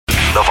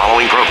The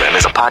following program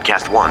is a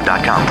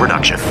podcast1.com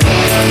production.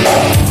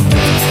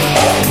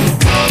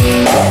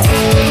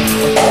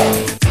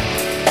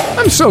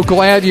 I'm so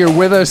glad you're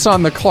with us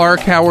on the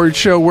Clark Howard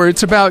Show, where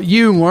it's about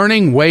you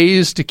learning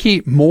ways to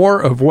keep more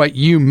of what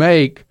you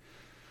make.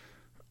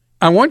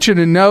 I want you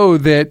to know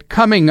that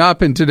coming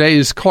up in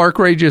today's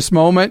Clarkrageous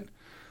moment,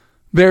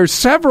 there's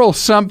several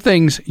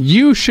somethings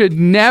you should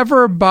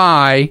never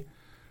buy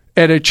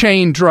at a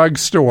chain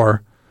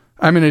drugstore.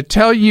 I'm going to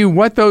tell you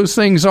what those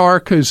things are,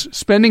 because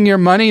spending your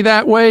money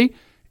that way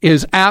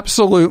is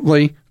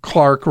absolutely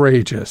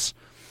Clarkrageous.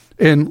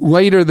 And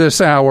later this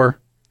hour,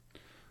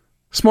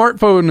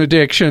 smartphone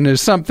addiction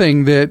is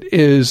something that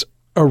is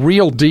a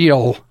real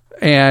deal.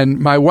 And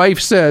my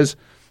wife says,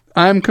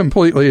 I'm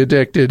completely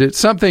addicted. It's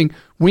something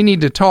we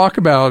need to talk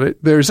about.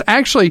 It. There's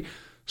actually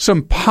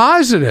some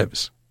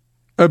positives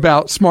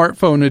about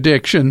smartphone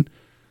addiction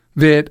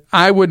that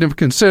I wouldn't have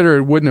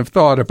considered, wouldn't have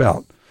thought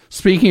about.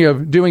 Speaking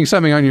of doing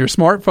something on your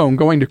smartphone,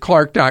 going to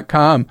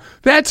Clark.com,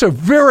 that's a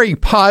very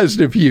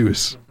positive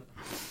use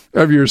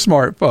of your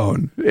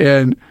smartphone.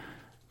 And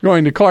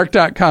going to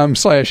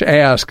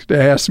Clark.com/ask to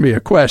ask me a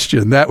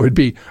question, that would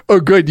be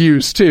a good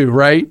use too,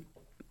 right?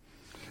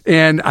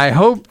 And I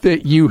hope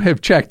that you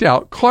have checked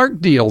out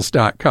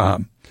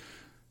ClarkDeals.com.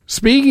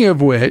 Speaking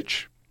of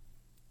which,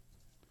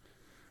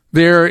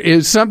 there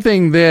is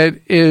something that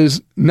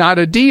is not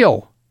a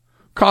deal.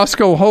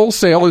 Costco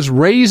Wholesale is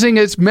raising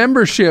its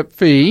membership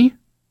fee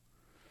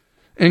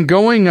and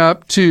going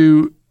up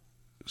to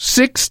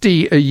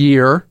 $60 a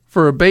year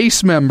for a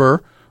base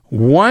member,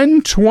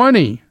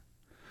 $120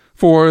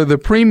 for the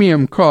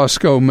premium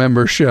Costco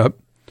membership.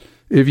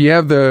 If you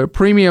have the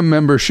premium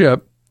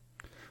membership,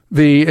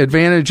 the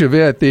advantage of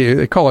it,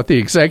 they call it the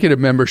executive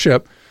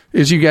membership,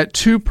 is you get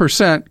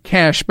 2%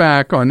 cash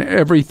back on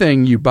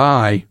everything you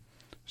buy.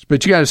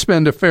 But you got to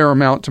spend a fair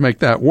amount to make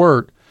that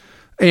work.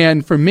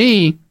 And for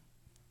me,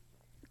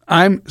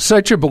 I'm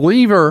such a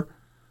believer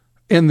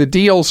in the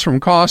deals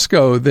from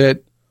Costco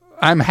that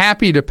I'm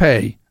happy to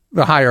pay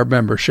the higher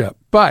membership.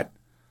 But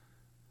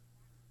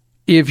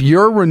if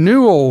your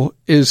renewal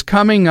is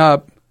coming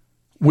up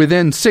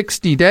within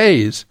 60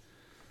 days,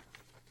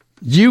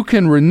 you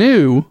can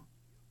renew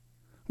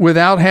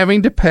without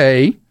having to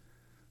pay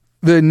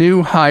the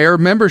new higher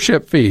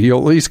membership fee. You'll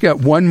at least get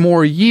one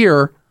more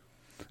year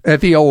at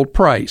the old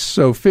price.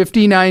 So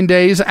 59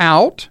 days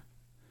out,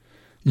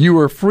 you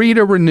are free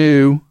to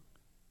renew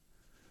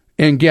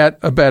and get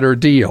a better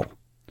deal.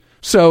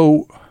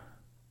 So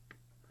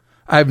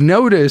I've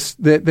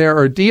noticed that there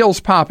are deals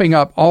popping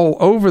up all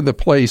over the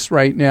place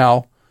right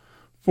now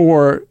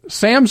for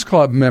Sam's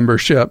Club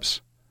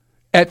memberships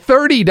at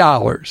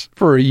 $30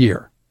 for a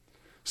year.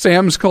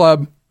 Sam's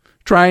Club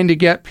trying to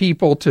get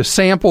people to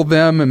sample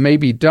them and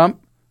maybe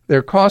dump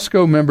their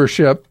Costco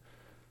membership,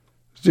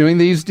 is doing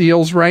these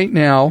deals right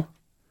now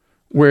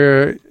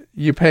where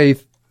you pay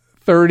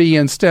 $30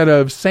 instead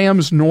of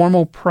Sam's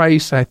normal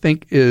price, I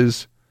think,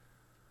 is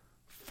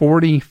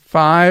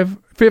 $45.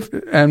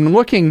 I'm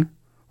looking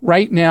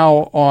right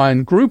now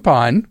on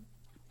Groupon,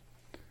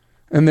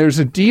 and there's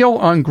a deal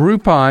on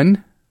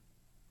Groupon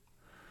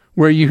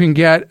where you can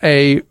get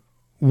a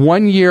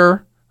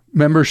 1-year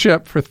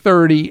membership for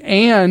 $30,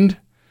 and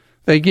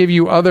they give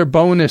you other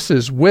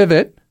bonuses with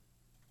it.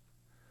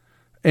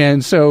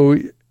 And so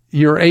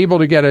you're able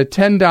to get a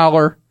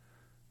 $10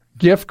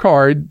 gift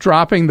card,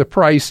 dropping the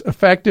price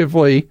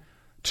effectively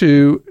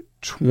to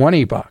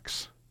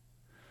 $20.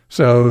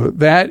 So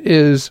that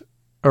is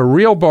a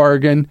real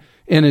bargain.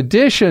 In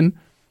addition,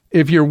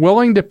 if you're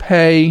willing to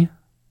pay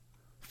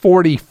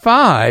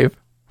 $45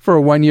 for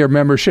a 1-year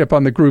membership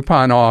on the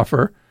Groupon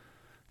offer,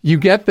 you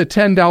get the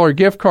 $10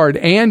 gift card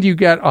and you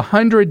get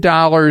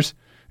 $100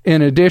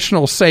 in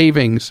additional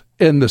savings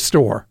in the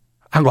store.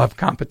 I love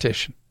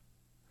competition.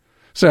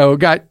 So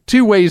got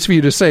 2 ways for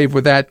you to save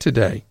with that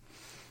today.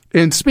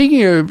 And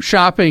speaking of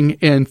shopping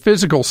in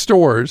physical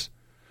stores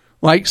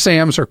like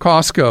Sam's or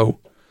Costco,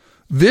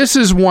 this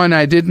is one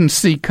I didn't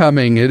see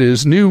coming. It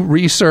is new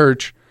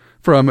research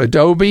from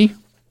Adobe.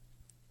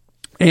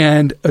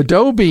 And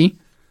Adobe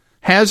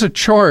has a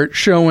chart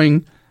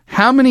showing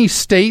how many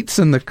states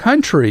in the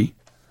country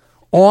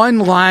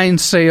online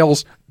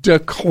sales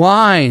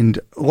declined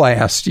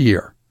last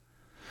year.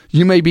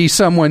 You may be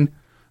someone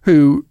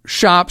who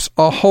shops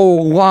a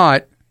whole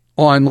lot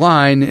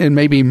online, and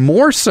maybe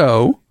more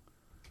so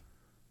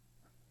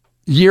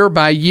year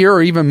by year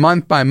or even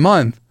month by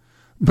month,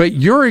 but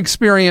your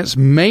experience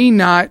may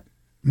not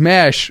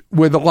mesh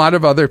with a lot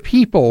of other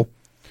people.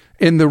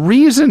 And the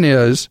reason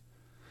is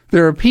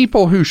there are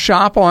people who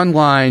shop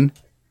online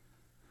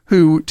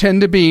who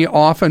tend to be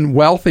often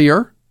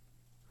wealthier.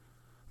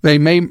 They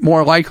may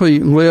more likely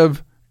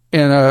live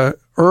in a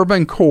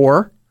urban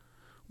core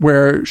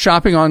where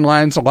shopping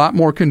online is a lot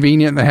more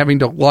convenient than having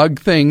to lug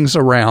things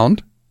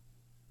around.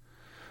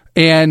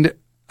 And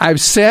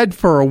I've said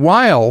for a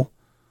while,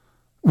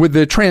 with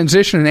the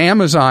transition in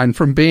Amazon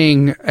from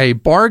being a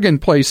bargain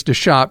place to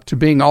shop to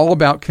being all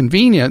about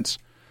convenience,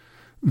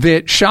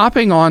 that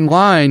shopping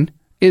online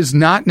is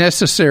not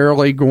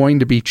necessarily going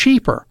to be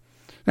cheaper.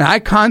 Now, I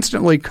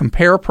constantly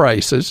compare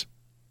prices.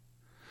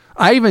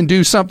 I even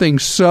do something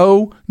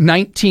so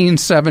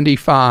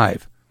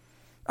 1975.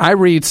 I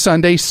read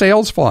Sunday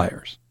sales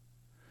flyers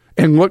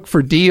and look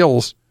for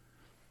deals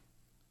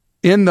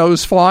in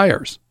those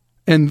flyers.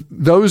 And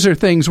those are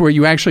things where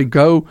you actually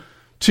go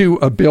to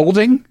a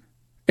building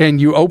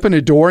and you open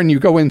a door and you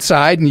go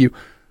inside and you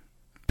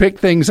pick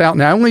things out.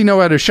 And I only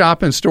know how to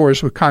shop in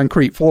stores with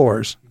concrete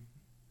floors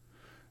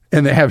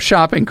and they have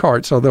shopping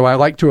carts, although I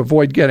like to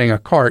avoid getting a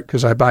cart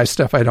because I buy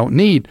stuff I don't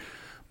need.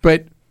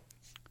 But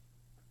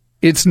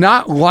it's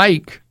not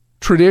like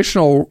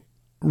traditional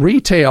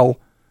retail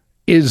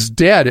is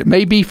dead. It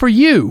may be for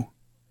you,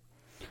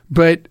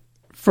 but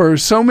for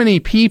so many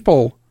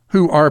people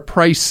who are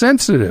price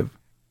sensitive,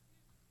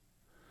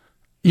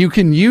 you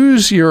can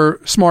use your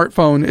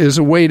smartphone as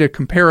a way to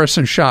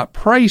comparison shop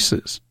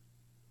prices.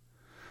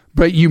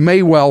 But you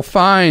may well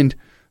find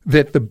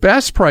that the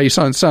best price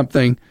on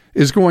something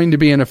is going to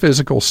be in a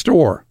physical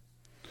store.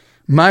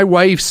 My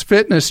wife's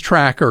fitness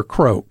tracker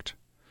croaked,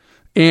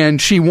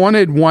 and she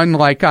wanted one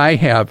like I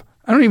have.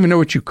 I don't even know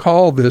what you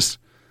call this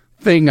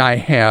thing I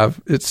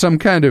have. It's some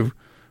kind of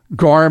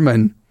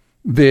Garmin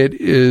that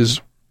is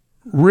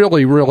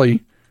really,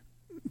 really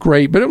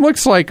great, but it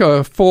looks like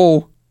a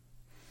full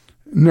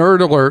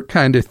Nerd Alert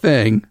kind of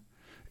thing.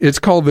 It's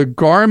called the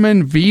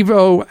Garmin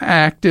Vivo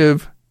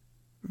Active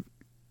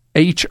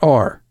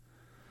HR.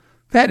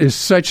 That is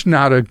such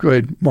not a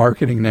good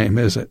marketing name,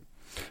 is it?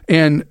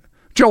 And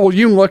Joel,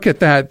 you look at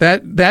that.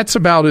 That's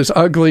about as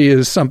ugly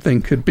as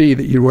something could be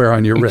that you wear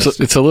on your wrist.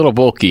 It's a little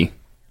bulky.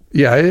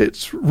 Yeah,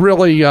 it's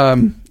really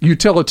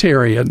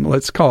utilitarian,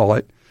 let's call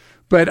it.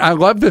 But I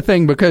love the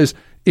thing because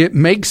it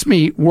makes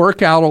me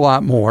work out a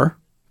lot more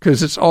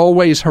because it's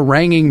always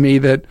haranguing me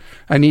that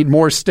I need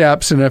more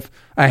steps. And if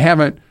I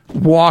haven't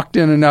walked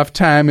in enough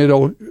time,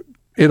 it'll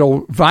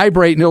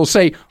vibrate and it'll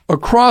say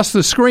across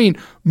the screen,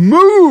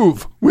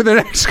 move with an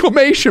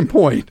exclamation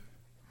point.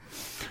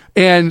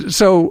 And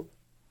so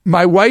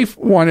my wife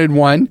wanted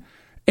one,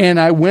 and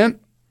I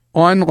went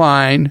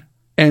online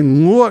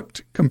and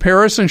looked,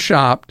 comparison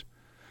shopped,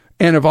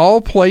 and of all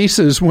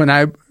places, when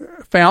I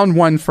found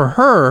one for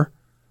her,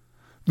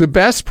 the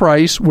best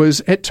price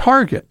was at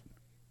Target.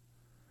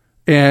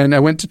 And I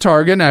went to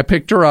Target and I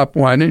picked her up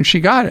one and she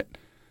got it.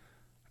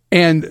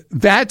 And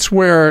that's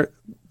where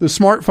the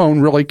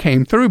smartphone really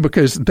came through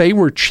because they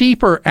were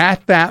cheaper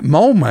at that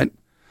moment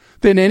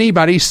than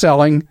anybody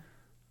selling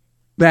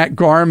that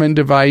Garmin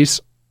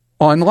device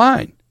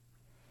online.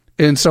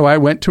 And so I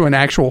went to an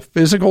actual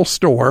physical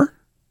store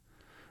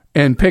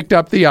and picked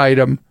up the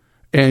item,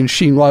 and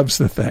she loves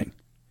the thing.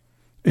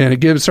 And it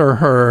gives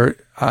her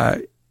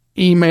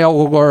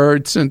email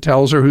alerts and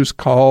tells her who's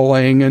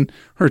calling and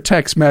her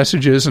text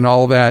messages and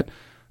all that.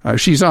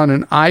 She's on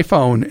an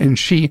iPhone, and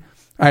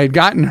I had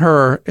gotten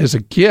her as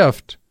a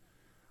gift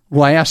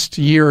last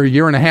year, a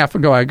year and a half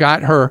ago. I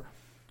got her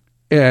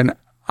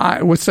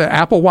what's the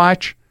Apple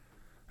Watch?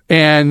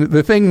 And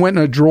the thing went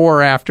in a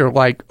drawer after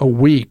like a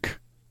week,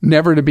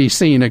 never to be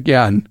seen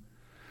again.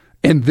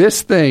 And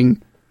this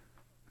thing,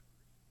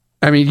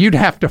 I mean, you'd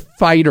have to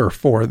fight her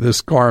for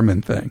this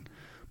Garmin thing.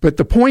 But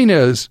the point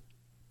is,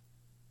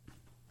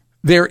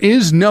 there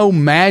is no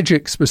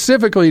magic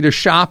specifically to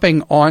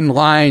shopping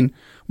online,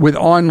 with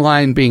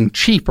online being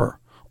cheaper.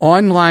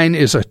 Online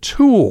is a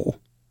tool,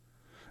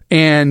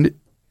 and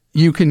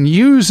you can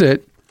use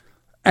it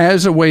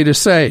as a way to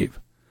save.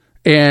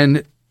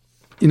 And,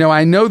 you know,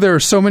 I know there are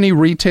so many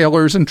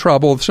retailers in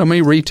trouble, so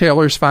many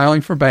retailers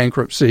filing for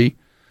bankruptcy,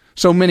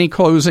 so many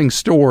closing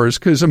stores,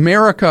 because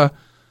America,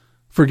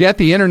 forget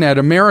the internet,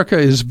 America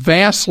is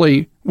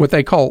vastly what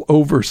they call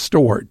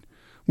overstored.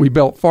 We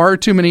built far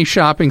too many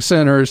shopping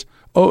centers.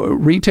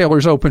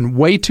 Retailers opened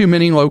way too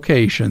many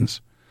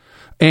locations.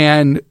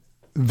 And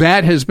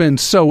that has been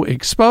so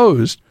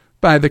exposed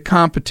by the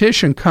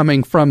competition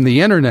coming from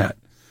the internet.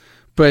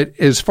 But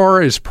as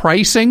far as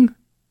pricing,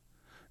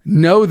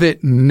 know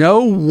that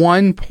no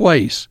one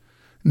place,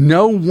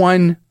 no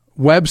one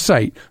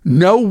website,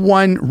 no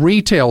one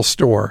retail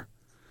store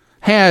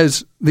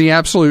has the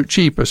absolute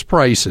cheapest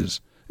prices.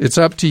 It's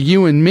up to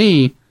you and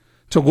me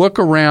to look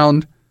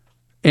around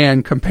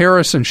and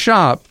comparison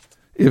shop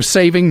if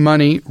saving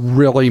money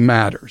really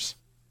matters.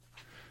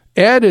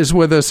 Ed is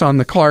with us on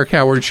the Clark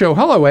Howard Show.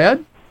 Hello,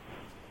 Ed.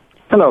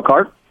 Hello,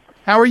 Clark.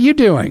 How are you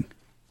doing?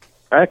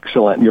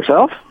 Excellent.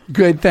 Yourself?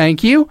 Good,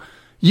 thank you.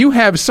 You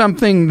have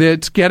something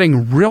that's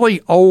getting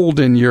really old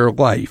in your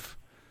life,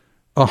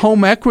 a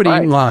home equity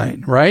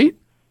line, right?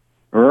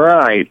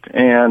 Right.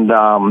 And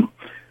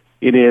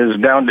it is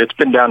down. It's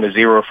been down to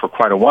zero for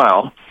quite a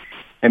while,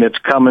 and it's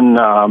coming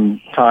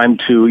time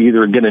to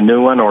either get a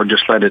new one or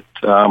just let it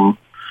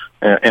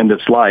end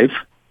its life.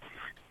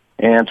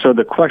 And so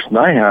the question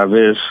I have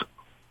is,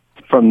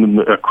 from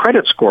a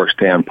credit score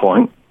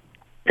standpoint,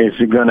 is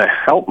it going to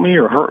help me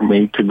or hurt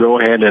me to go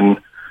ahead and,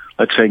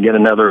 let's say, get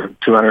another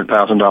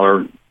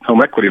 $200,000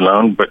 home equity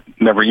loan, but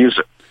never use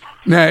it?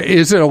 Now,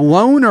 is it a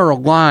loan or a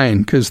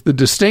line? Because the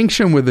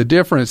distinction with the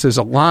difference is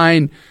a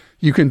line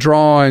you can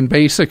draw on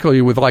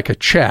basically with like a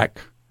check.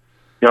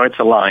 It's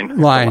a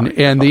line.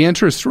 And the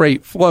interest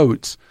rate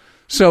floats.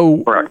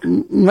 So Correct.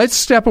 Let's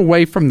step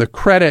away from the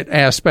credit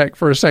aspect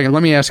for a second.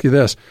 Let me ask you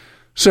this.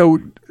 So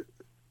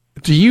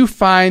do you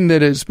find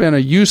that it's been a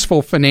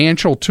useful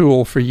financial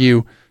tool for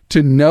you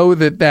to know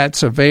that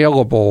that's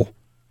available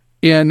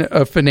in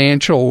a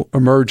financial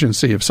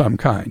emergency of some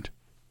kind?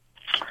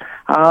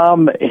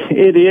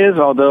 It is,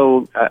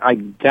 although I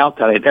doubt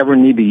that I'd ever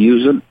need to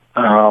use it,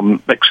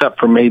 except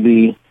for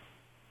maybe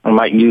I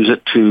might use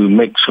it to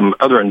make some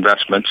other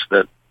investments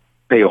that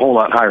pay a whole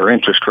lot higher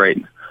interest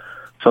rate.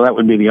 So that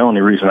would be the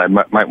only reason I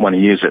might want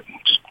to use it.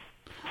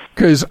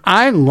 Because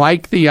I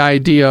like the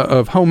idea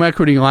of home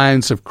equity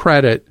lines of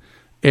credit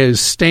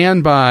as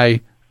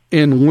standby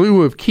in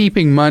lieu of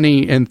keeping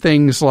money in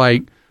things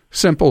like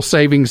simple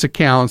savings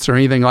accounts or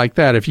anything like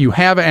that. If you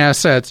have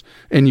assets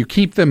and you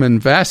keep them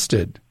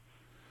invested,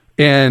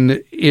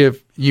 and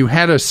if you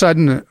had a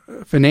sudden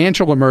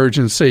financial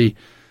emergency,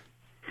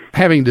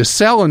 having to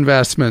sell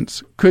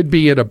investments could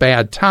be at a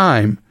bad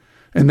time.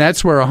 And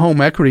that's where a home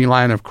equity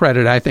line of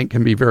credit, I think,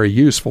 can be very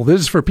useful.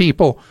 This is for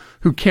people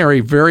who carry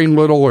very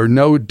little or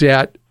no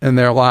debt in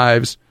their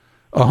lives.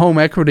 A home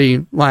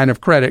equity line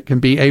of credit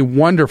can be a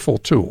wonderful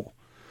tool.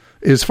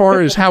 As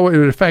far as how it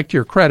would affect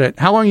your credit,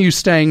 how long are you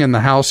staying in the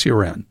house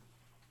you're in?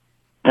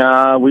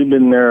 We've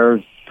been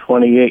there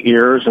 28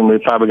 years, and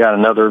we've probably got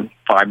another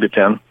 5 to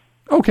 10.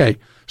 Okay.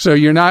 So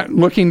you're not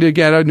looking to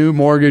get a new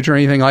mortgage or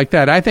anything like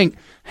that. I think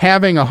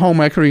having a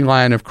home equity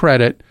line of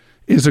credit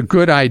is a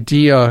good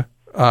idea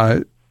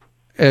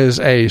as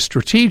a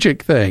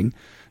strategic thing.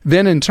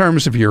 Then in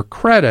terms of your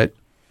credit,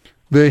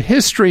 the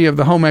history of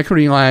the home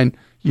equity line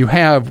you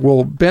have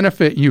will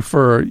benefit you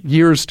for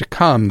years to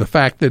come, the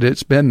fact that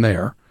it's been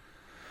there.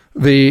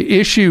 The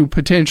issue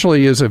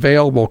potentially is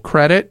available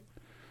credit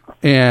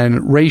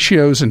and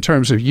ratios in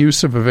terms of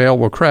use of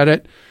available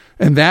credit,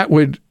 and that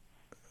would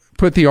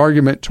put the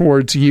argument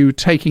towards you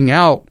taking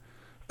out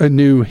a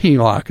new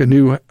HELOC, a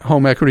new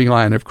home equity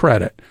line of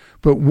credit.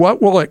 But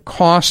what will it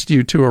cost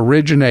you to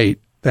originate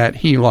that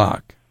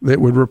HELOC that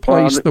would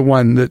replace the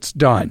one that's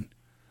done?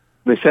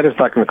 They said it's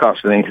not going to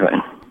cost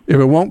anything. If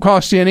it won't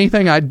cost you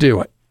anything, I'd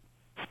do it.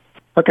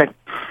 Okay.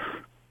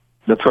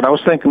 That's what I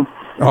was thinking.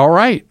 All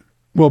right.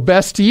 Well,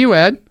 best to you,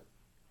 Ed.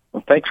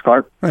 Well, thanks,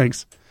 Clark.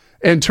 Thanks.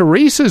 And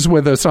Teresa's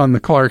with us on the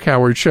Clark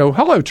Howard Show.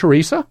 Hello,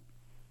 Teresa.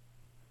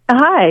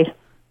 Hi.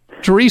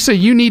 Teresa,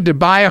 you need to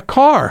buy a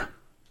car.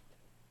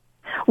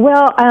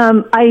 Well,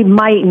 I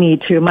might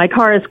need to. My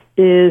car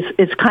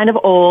is kind of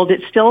old.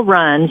 It still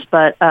runs,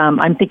 but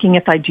I'm thinking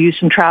if I do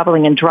some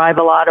traveling and drive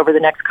a lot over the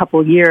next couple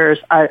of years,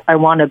 I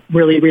want to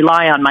really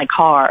rely on my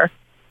car.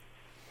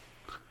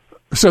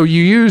 So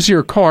you use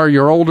your car,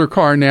 your older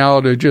car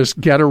now, to just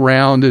get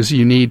around as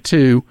you need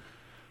to.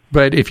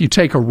 But if you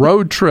take a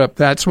road trip,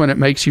 that's when it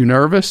makes you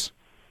nervous?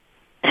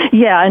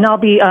 Yeah, and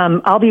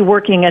I'll be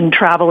working and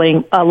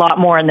traveling a lot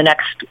more in the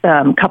next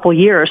couple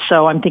years.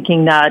 So I'm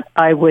thinking that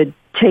I would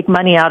take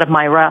money out of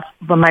my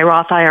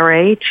Roth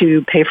IRA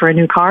to pay for a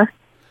new car.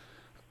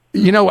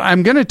 You know,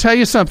 I'm going to tell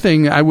you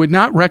something. I would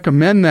not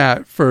recommend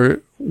that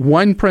for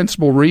one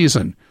principal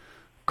reason.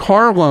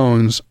 Car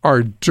loans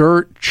are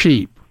dirt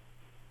cheap.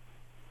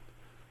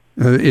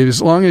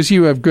 As long as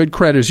you have good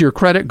credit. Is your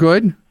credit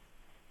good?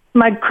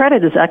 My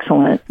credit is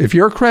excellent. If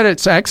your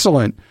credit's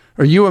excellent,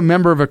 are you a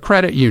member of a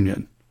credit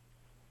union?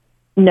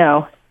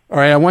 No. All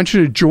right, I want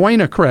you to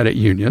join a credit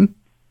union.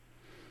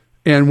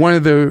 And one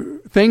of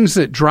the things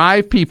that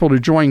drive people to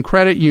join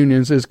credit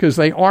unions is because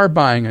they are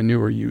buying a new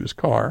or used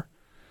car.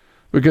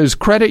 Because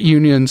credit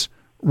unions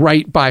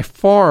write by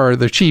far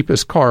the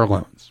cheapest car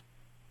loans.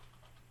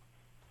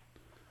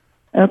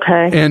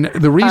 Okay. And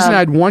the reason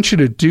I'd want you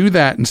to do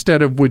that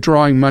instead of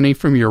withdrawing money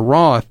from your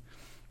Roth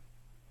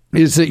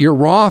is that your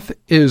Roth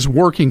is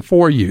working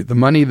for you. The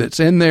money that's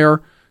in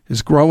there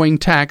is growing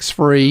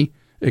tax-free.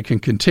 It can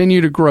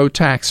continue to grow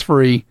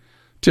tax-free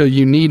till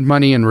you need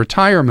money in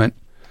retirement.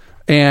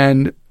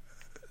 And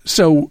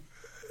so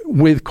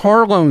with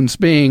car loans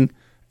being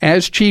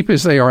as cheap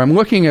as they are, I'm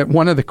looking at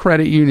one of the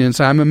credit unions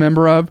I'm a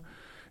member of,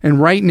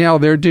 and right now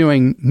they're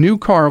doing new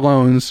car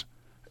loans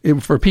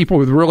for people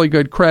with really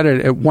good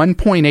credit at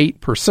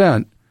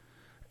 1.8%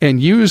 and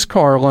used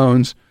car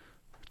loans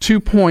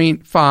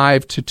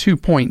 2.5 to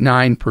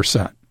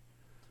 2.9%.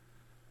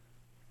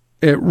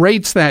 At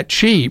rates that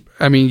cheap,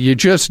 I mean, you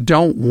just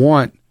don't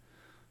want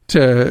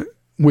to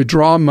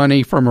withdraw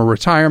money from a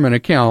retirement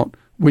account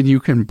when you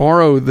can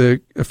borrow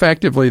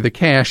effectively the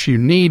cash you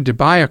need to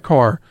buy a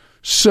car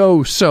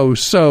so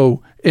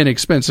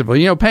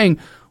inexpensively. You know, paying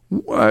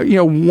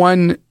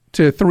 1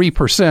 to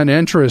 3%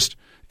 interest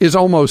is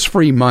almost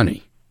free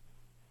money.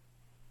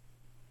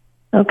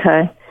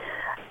 Okay.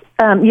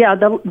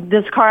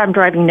 This car I'm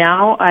driving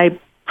now, I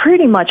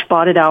pretty much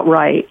bought it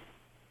outright.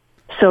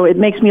 So it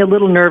makes me a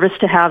little nervous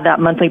to have that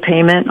monthly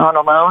payment on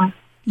a loan.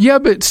 Yeah,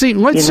 but see,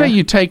 let's say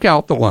you take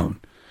out the loan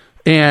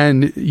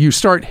and you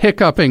start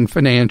hiccuping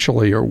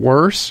financially or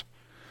worse,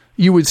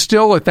 you would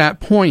still at that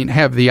point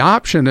have the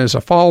option as a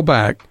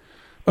fallback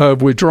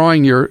of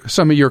withdrawing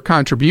some of your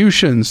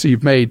contributions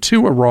you've made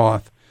to a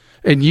Roth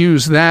and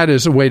use that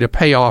as a way to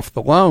pay off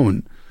the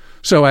loan.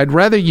 So I'd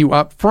rather you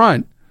up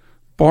front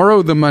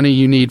borrow the money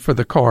you need for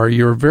the car.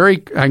 I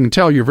can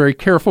tell you're very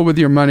careful with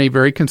your money,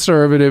 very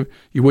conservative.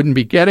 You wouldn't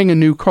be getting a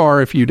new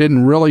car if you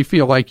didn't really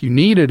feel like you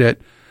needed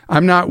it.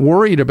 I'm not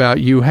worried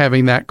about you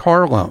having that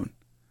car loan.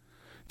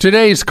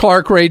 Today's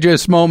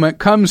Clark-rageous moment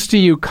comes to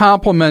you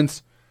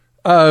compliments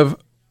of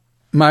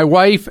my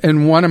wife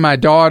and one of my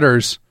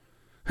daughters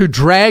who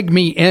dragged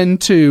me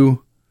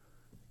into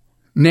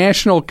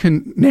national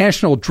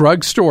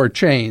drugstore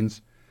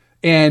chains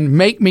and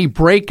make me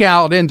break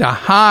out into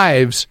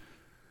hives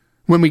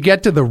when we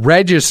get to the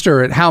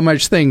register at how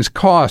much things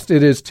cost.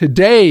 It is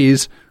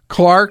today's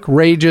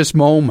Clark-rageous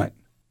moment.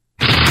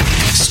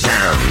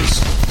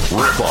 Scams,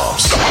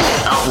 rip-offs,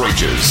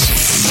 outrages.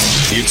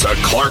 It's a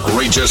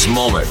Clark-rageous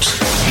moment.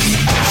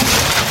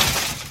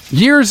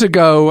 Years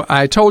ago,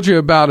 I told you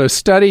about a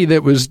study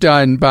that was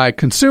done by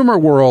Consumer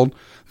World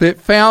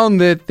that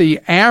found that the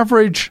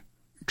average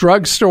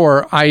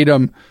drugstore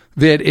item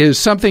that is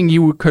something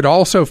you could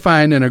also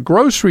find in a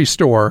grocery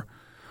store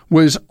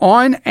was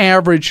on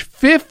average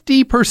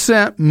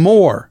 50%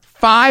 more,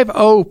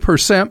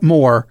 50%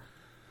 more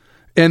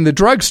in the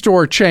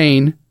drugstore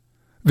chain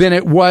than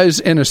it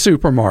was in a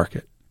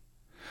supermarket.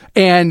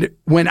 And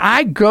when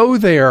I go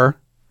there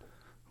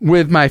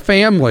with my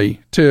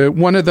family to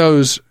one of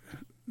those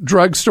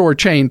drugstore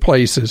chain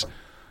places,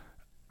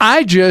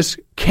 I just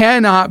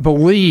cannot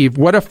believe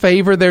what a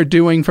favor they're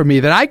doing for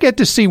me, that I get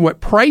to see what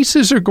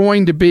prices are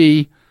going to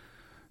be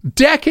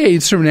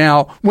decades from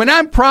now when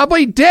I'm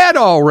probably dead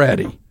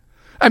already.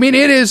 I mean,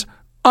 it is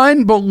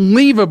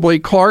unbelievably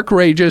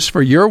Clark-rageous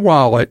for your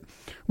wallet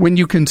when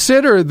you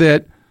consider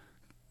that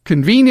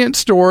convenience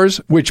stores,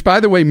 which,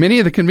 by the way, many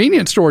of the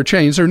convenience store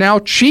chains are now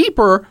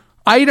cheaper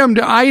item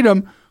to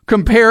item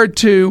compared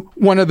to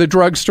one of the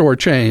drugstore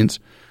chains,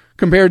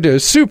 compared to a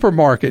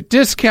supermarket,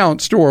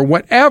 discount store,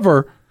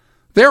 whatever.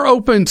 They're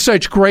open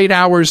such great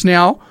hours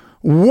now.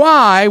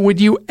 Why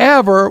would you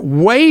ever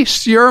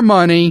waste your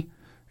money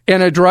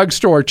in a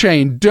drugstore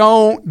chain?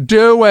 Don't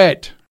do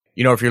it.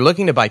 You know, if you're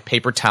looking to buy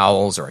paper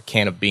towels or a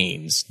can of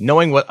beans,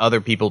 knowing what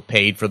other people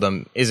paid for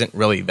them isn't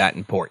really that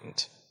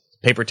important.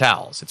 Paper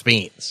towels, it's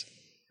beans.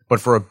 But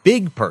for a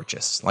big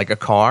purchase, like a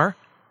car,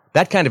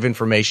 that kind of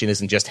information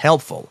isn't just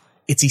helpful,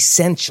 it's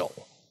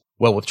essential.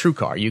 Well, with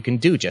TrueCar, you can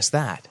do just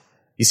that.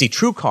 You see,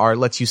 TrueCar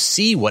lets you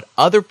see what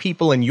other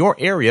people in your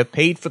area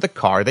paid for the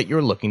car that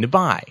you're looking to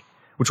buy,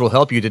 which will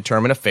help you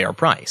determine a fair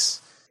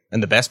price.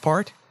 And the best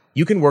part?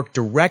 You can work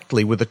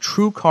directly with a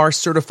TrueCar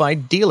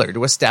certified dealer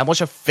to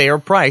establish a fair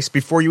price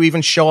before you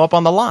even show up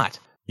on the lot.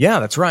 Yeah,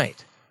 that's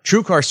right.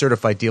 TrueCar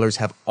certified dealers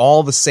have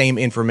all the same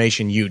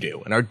information you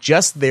do and are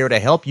just there to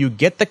help you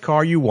get the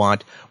car you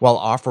want while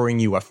offering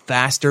you a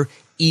faster,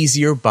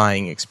 easier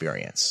buying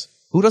experience.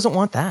 Who doesn't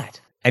want that?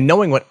 And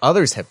knowing what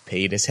others have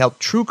paid has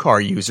helped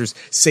TrueCar users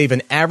save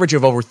an average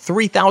of over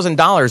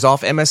 $3,000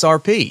 off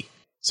MSRP.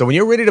 So when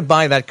you're ready to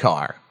buy that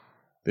car,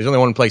 there's only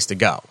one place to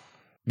go.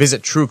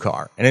 Visit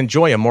TrueCar and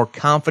enjoy a more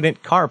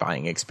confident car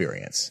buying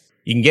experience.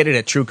 You can get it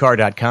at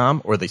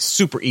TrueCar.com or the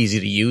super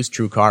easy to use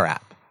TrueCar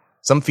app.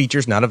 Some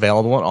features not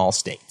available in all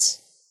states.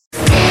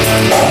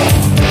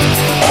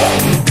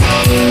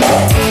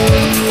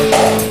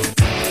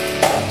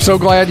 So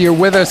glad you're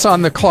with us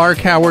on the Clark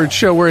Howard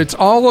Show, where it's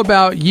all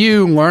about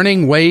you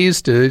learning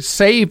ways to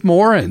save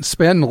more and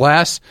spend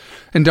less,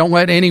 and don't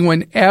let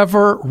anyone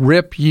ever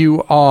rip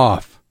you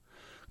off.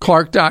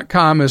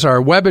 Clark.com is our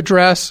web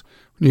address.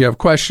 When you have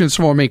questions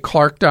for me,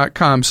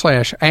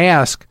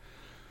 clark.com/ask.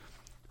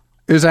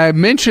 As I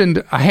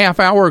mentioned a half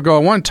hour ago, I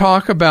want to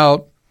talk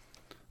about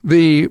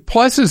the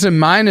pluses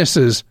and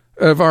minuses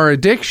of our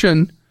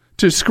addiction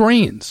to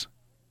screens.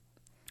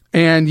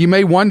 And you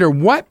may wonder,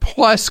 what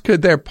plus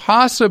could there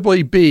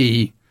possibly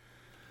be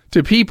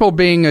to people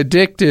being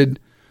addicted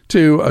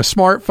to a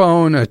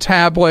smartphone, a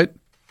tablet,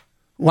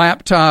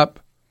 laptop,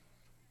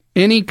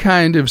 any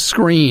kind of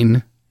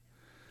screen?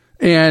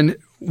 And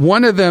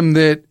one of them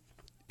that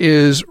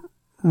is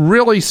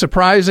really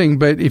surprising,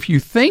 but if you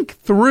think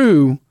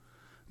through,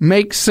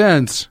 makes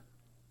sense,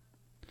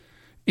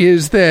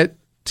 is that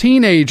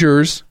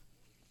teenagers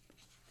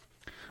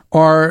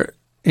are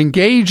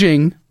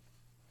engaging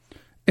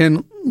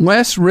in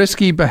less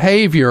risky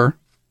behavior,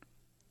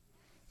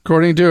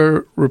 according to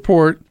a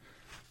report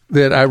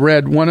that I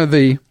read, one of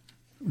the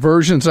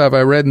versions of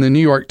I read in the New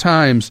York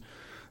Times,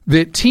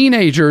 that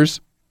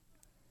teenagers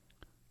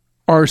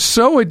are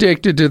so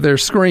addicted to their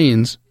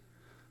screens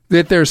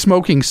that they're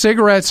smoking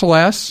cigarettes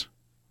less,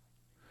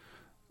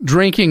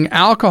 drinking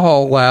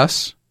alcohol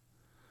less,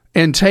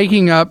 and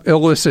taking up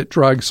illicit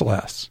drugs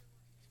less.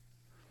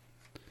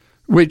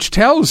 Which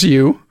tells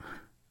you,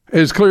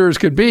 as clear as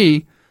could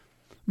be,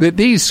 that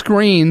these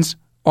screens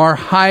are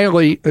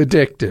highly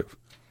addictive,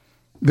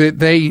 that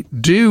they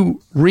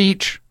do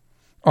reach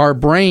our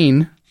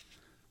brain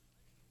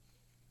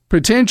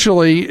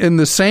potentially in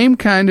the same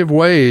kind of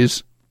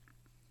ways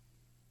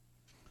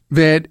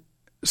that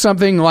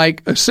something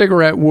like a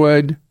cigarette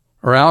would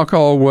or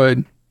alcohol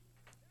would.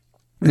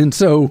 And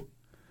so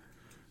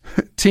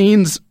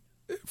teens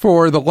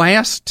for the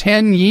last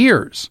 10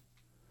 years,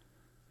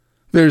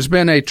 there's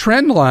been a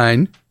trend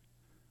line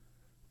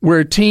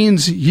where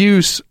teens'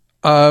 use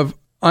of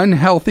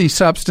unhealthy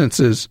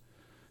substances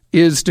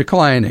is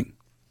declining.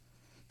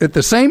 At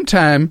the same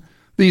time,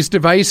 these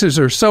devices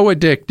are so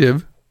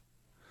addictive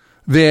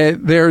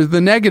that they're the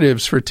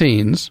negatives for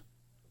teens,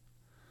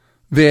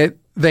 that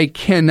they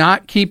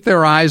cannot keep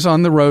their eyes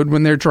on the road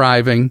when they're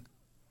driving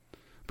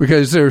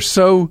because they're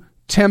so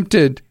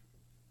tempted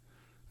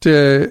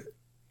to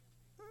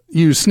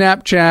use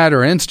Snapchat or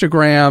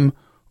Instagram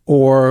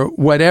or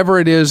whatever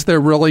it is they're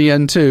really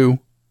into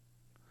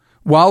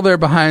while they're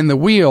behind the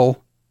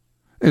wheel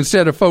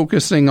instead of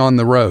focusing on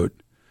the road.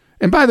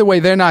 And by the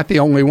way, they're not the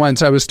only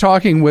ones. I was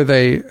talking with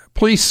a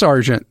police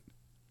sergeant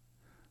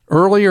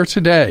earlier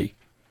today,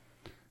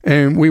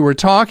 and we were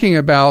talking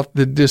about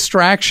the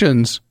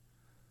distractions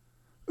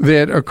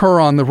that occur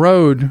on the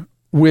road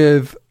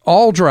with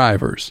all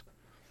drivers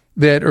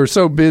that are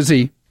so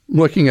busy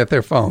looking at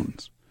their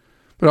phones.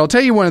 But I'll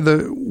tell you one of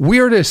the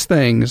weirdest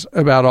things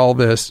about all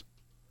this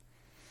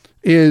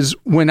is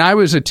when I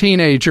was a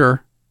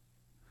teenager,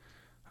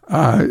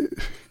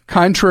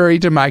 contrary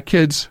to my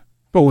kids'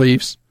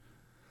 beliefs,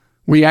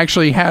 we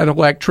actually had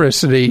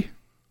electricity.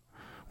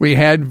 We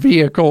had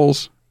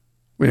vehicles.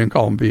 We didn't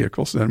call them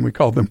vehicles then. We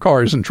called them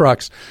cars and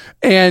trucks.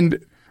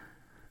 And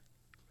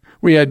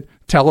we had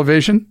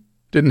television.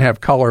 Didn't have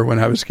color when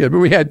I was a kid, but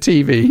we had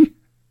TV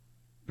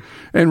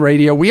and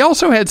radio. We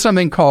also had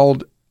something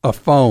called a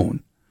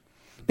phone.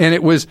 And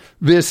it was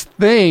this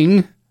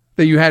thing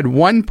that you had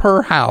one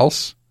per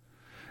house,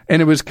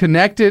 and it was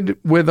connected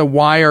with a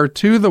wire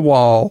to the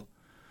wall,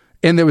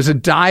 and there was a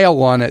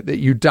dial on it that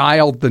you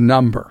dialed the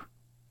number.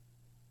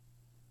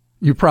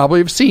 You probably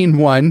have seen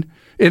one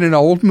in an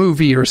old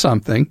movie or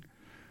something.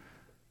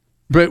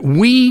 But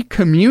we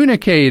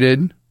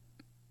communicated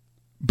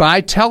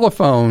by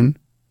telephone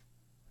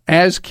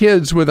as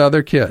kids with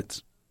other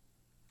kids.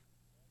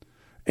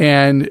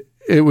 And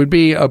it would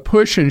be a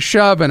push and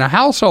shove in a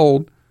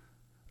household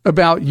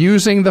about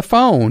using the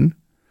phone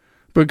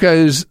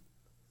because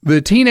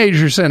the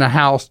teenagers in a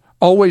house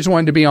always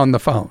wanted to be on the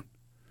phone.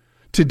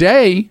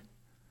 Today,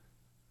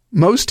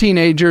 most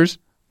teenagers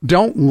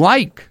don't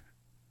like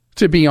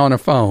to be on a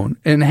phone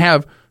and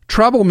have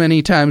trouble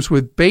many times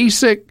with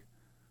basic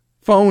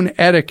phone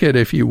etiquette,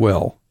 if you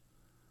will,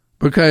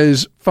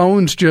 because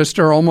phones just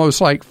are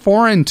almost like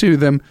foreign to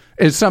them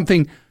as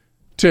something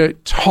to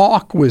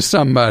talk with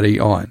somebody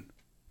on.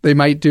 They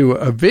might do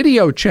a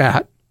video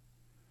chat,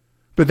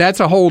 but that's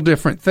a whole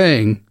different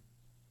thing.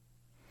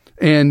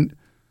 And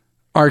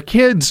our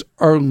kids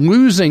are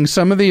losing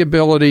some of the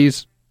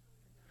abilities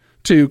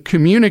to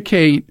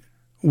communicate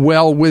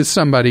well with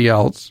somebody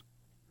else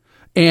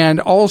and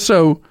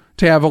also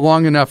to have a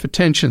long enough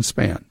attention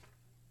span.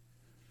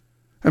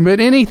 But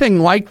anything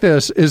like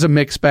this is a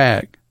mixed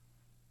bag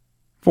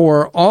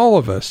for all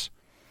of us.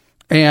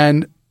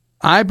 And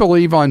I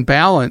believe on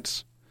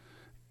balance,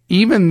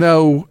 even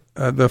though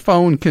the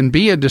phone can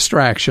be a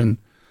distraction,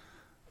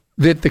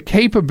 that the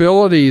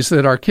capabilities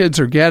that our kids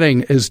are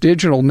getting as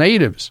digital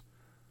natives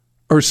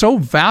are so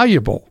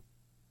valuable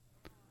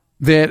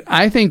that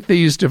I think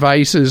these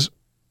devices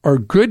are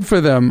good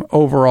for them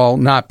overall,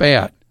 not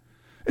bad.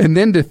 And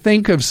then to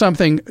think of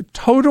something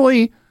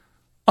totally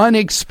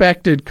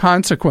unexpected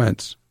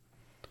consequence,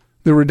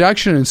 the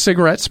reduction in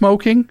cigarette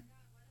smoking.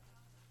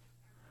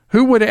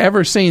 Who would have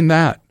ever seen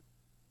that?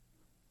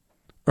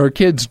 Or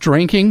kids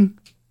drinking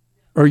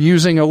or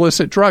using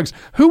illicit drugs.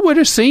 Who would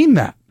have seen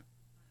that?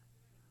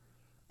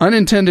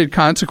 Unintended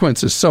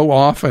consequences so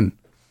often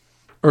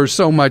are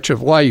so much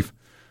of life,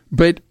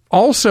 but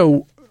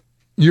also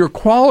your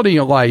quality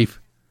of life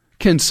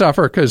can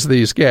suffer because of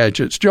these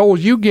gadgets. Joel,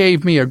 you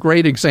gave me a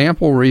great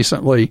example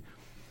recently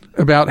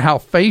about how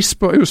it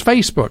was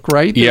Facebook,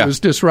 right? Yeah. It was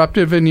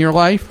disruptive in your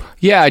life?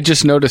 Yeah, I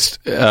just noticed,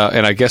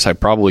 and I guess I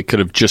probably could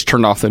have just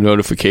turned off the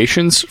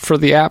notifications for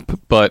the app,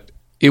 but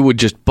it would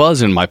just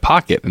buzz in my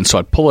pocket. And so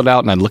I'd pull it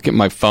out and I'd look at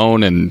my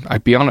phone and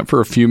I'd be on it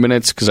for a few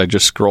minutes because I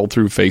just scrolled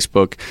through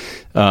Facebook.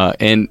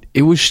 And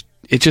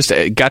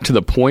it got to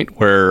the point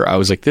where I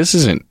was like, this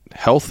isn't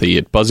healthy.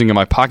 It buzzing in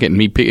my pocket.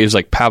 And it was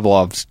like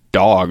Pavlov's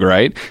dog,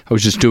 right? I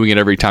was just doing it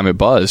every time it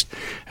buzzed.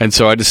 And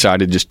so I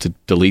decided just to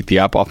delete the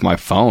app off my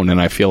phone. And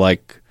I feel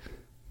like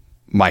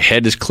my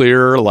head is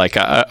clearer. Like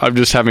I'm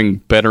just having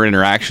better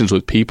interactions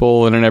with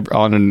people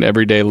on an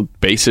everyday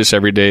basis,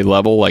 everyday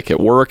level, like at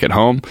work, at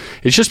home.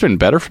 It's just been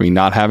better for me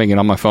not having it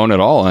on my phone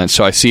at all. And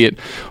so I see it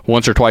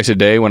once or twice a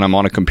day when I'm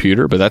on a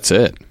computer, but that's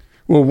it.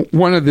 Well,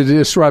 one of the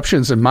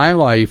disruptions in my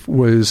life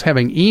was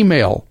having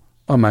email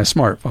on my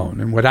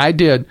smartphone. And what I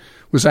did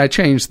was I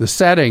changed the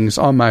settings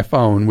on my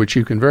phone, which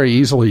you can very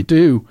easily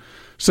do,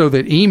 so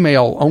that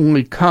email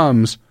only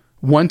comes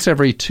once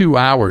every 2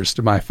 hours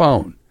to my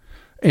phone.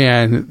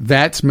 And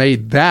that's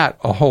made that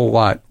a whole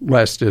lot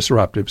less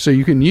disruptive. So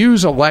you can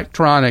use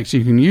electronics,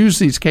 you can use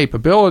these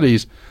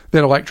capabilities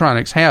that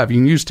electronics have. You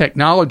can use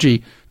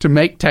technology to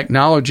make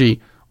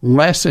technology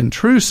less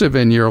intrusive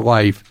in your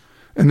life.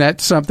 And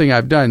that's something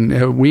I've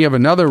done. We have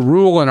another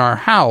rule in our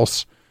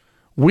house.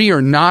 We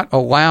are not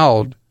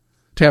allowed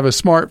to have a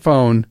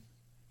smartphone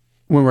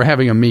when we're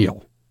having a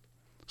meal.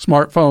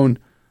 Smartphone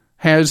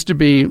has to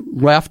be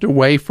left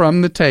away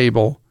from the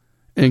table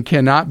and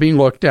cannot be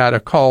looked at. A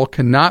call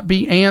cannot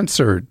be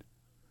answered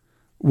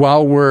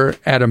while we're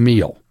at a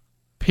meal,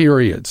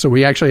 period. So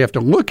we actually have to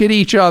look at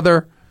each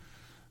other,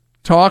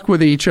 talk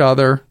with each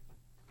other,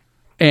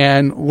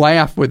 and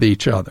laugh with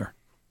each other.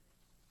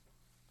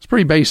 It's a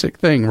pretty basic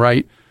thing,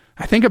 right?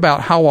 I think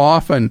about how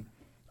often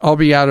I'll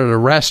be out at a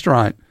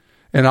restaurant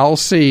and I'll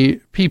see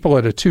people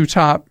at a two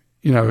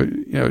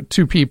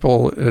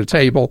people at a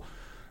table,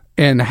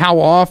 and how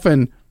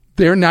often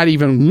they're not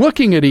even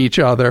looking at each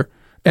other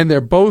and they're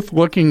both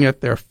looking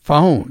at their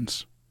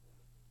phones.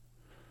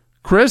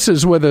 Chris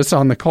is with us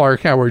on the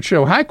Clark Howard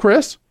Show. Hi,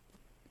 Chris.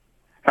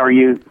 How are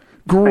you?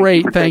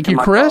 Great. Thank you,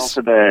 Chris.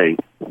 Today,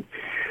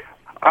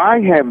 I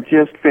have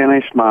just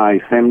finished my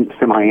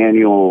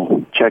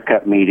semi-annual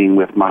checkup meeting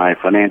with my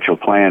financial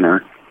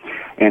planner,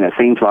 and it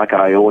seems like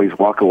I always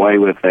walk away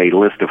with a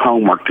list of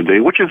homework to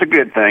do, which is a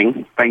good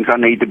thing, things I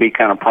need to be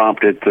kind of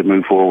prompted to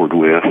move forward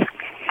with.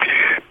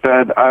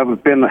 But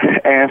I've been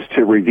asked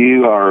to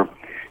review our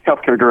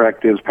healthcare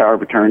directives, power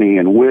of attorney,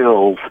 and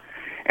wills,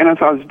 and as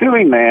I was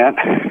doing that,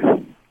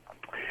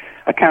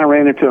 I kind of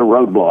ran into a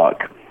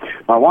roadblock.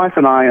 My wife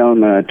and I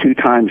own 2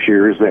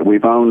 timeshares that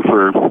we've owned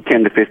for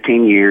 10 to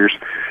 15 years.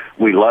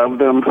 We love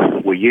them.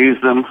 We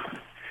use them.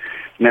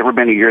 Never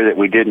been a year that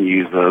we didn't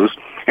use those.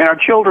 And our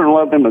children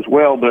love them as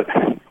well, but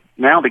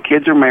now the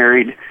kids are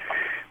married.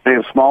 They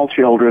have small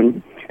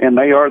children, and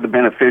they are the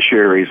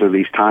beneficiaries of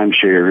these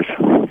timeshares.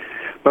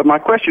 But my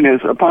question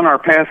is, upon our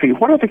passing,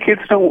 what if the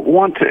kids don't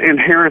want to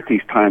inherit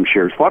these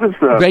timeshares? What is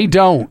the They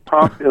don't.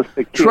 process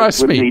the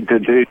kids would need to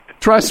do?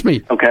 Trust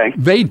me. Okay.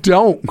 They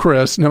don't,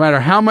 Chris. No matter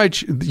how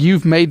much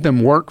you've made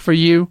them work for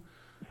you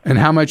and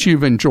how much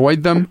you've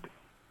enjoyed them,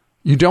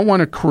 you don't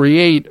want to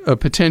create a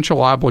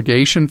potential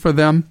obligation for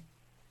them.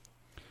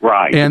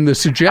 Right. And the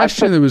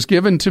suggestion that was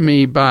given to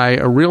me by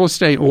a real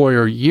estate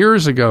lawyer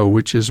years ago,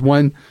 which is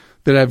one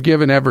that I've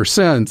given ever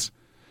since,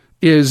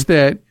 is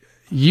that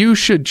you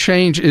should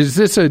change. Is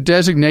this a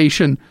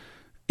designation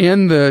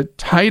in the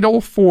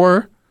title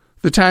for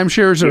the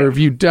timeshares, or have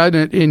you done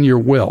it in your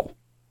will?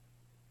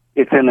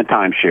 It's in the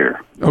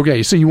timeshare.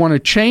 Okay, so you want to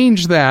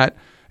change that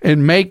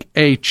and make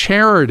a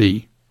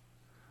charity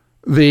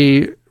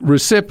the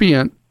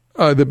recipient,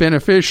 the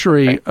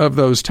beneficiary of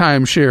those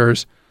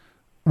timeshares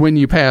when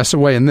you pass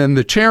away. And then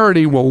the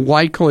charity will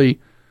likely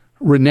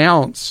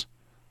renounce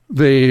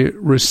the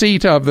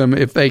receipt of them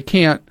if they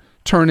can't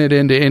turn it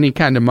into any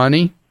kind of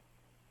money.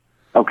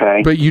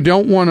 Okay. But you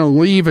don't want to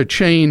leave a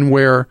chain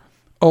where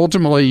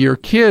ultimately your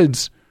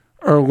kids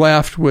are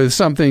left with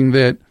something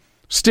that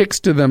sticks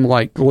to them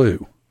like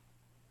glue.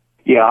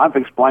 Yeah, I've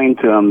explained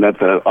to them that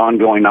the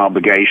ongoing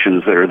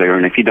obligations that are there,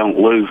 and if you don't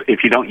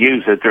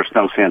use it, there's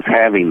no sense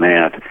having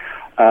that.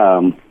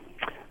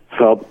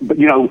 But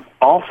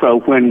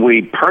also when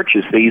we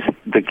purchased these,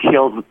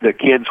 the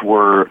kids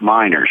were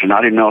minors, and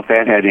I didn't know if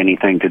that had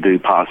anything to do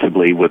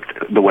possibly with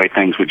the way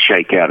things would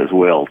shake out as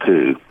well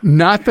too.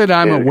 Not that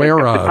I'm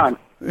aware of.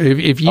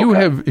 If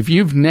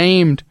you've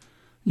named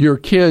your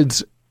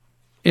kids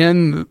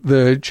in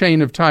the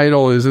chain of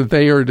title is that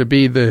they are to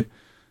be the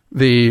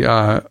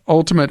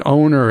ultimate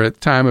owner at the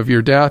time of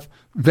your death,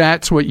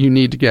 that's what you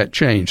need to get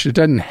changed. It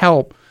doesn't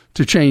help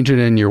to change it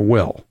in your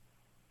will.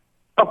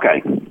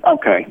 Okay.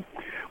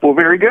 Well,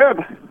 very good.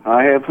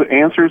 I have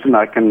answers, and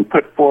I can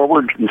put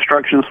forward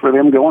instructions for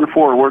them going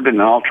forward,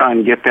 and I'll try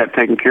and get that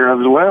taken care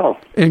of as well.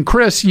 And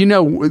Chris,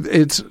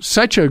 it's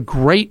such a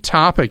great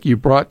topic you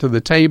brought to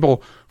the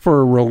table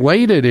for a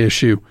related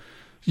issue.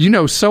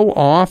 So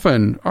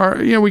often,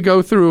 we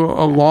go through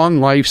a long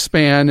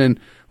lifespan, and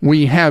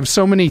we have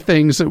so many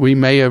things that we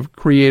may have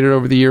created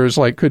over the years,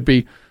 like could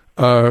be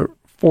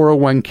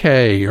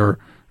 401k or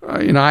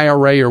an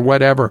IRA or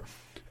whatever.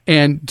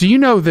 And do you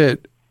know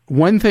that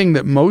one thing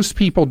that most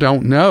people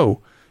don't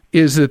know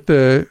is that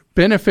the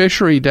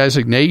beneficiary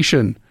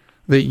designation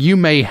that you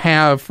may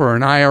have for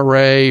an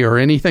IRA or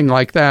anything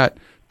like that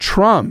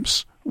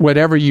trumps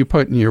whatever you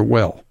put in your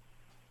will?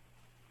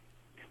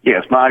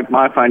 Yes,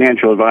 my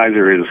financial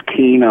advisor is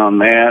keen on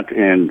that,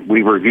 and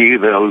we review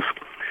those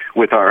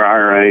with our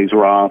IRAs,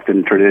 Roth,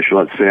 and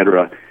traditional, et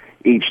cetera,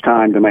 each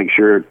time to make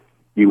sure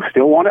you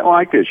still want it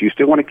like this. You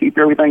still want to keep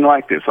everything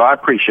like this. So I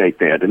appreciate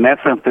that. And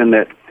that's something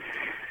that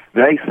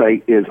they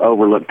say is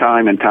overlooked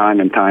time and time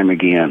and time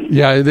again.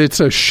 Yeah, it's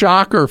a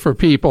shocker for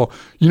people.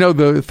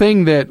 The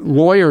thing that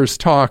lawyers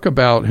talk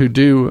about who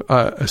do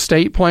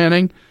estate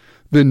planning,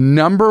 the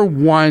number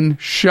one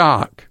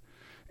shock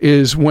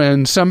is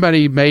when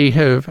somebody may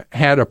have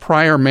had a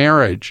prior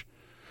marriage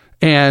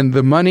and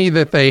the money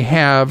that they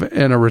have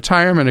in a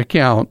retirement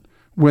account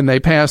when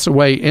they pass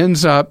away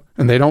ends up,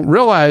 and they don't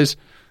realize,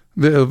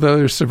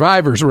 the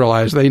survivors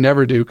realize, they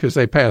never do because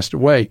they passed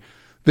away,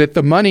 that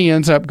the money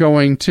ends up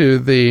going to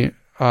the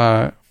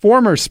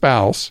former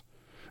spouse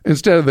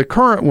instead of the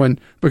current one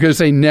because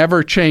they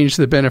never changed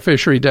the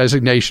beneficiary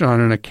designation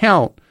on an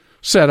account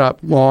set up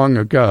long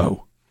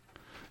ago.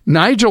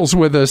 Nigel's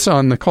with us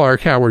on the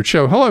Clark Howard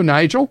Show. Hello,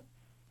 Nigel.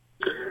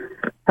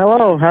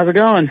 Hello, how's it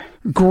going?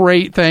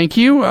 Great, thank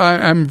you.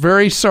 I'm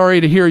very sorry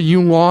to hear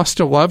you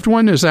lost a loved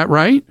one. Is that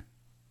right?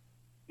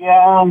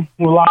 Yeah,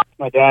 we lost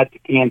my dad to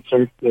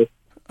cancer.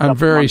 I'm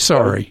very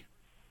sorry.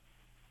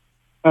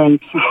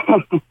 And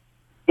it's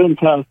been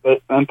tough,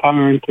 but I'm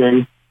powering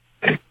through.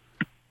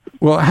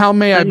 Well, how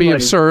may I be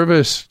of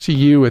service to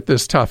you at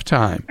this tough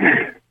time?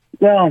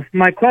 Well,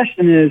 my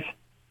question is,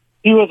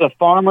 he was a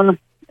farmer,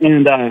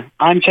 and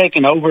I'm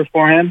taking over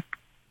for him,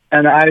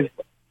 and I've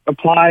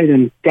applied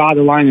and got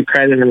a line of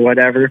credit or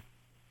whatever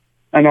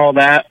and all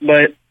that,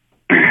 but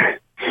I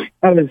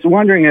was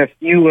wondering if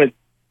you would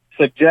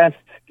suggest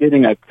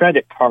getting a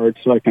credit card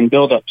so I can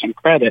build up some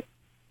credit.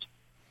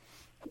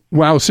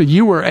 Wow, so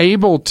you were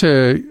able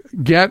to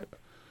get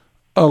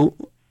a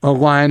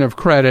line of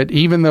credit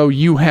even though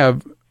you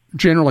have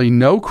generally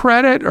no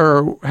credit,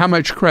 or how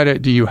much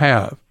credit do you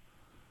have?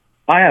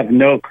 I have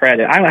no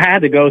credit. I had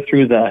to go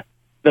through the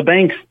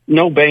banks.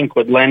 No bank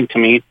would lend to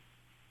me,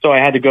 so I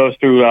had to go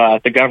through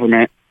the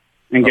government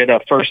and get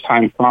a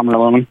first-time farmer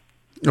loan.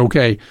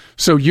 Okay,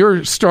 so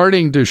you're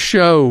starting to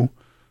show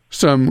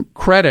some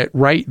credit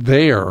right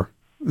there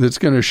that's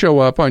going to show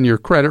up on your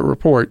credit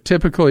report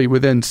typically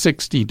within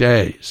 60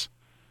 days.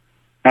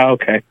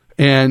 Okay.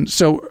 And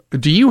so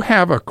do you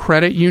have a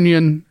credit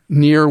union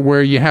near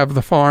where you have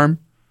the farm?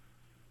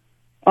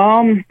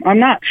 I'm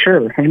not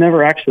sure. I've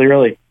never actually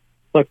really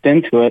looked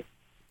into it.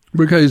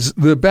 Because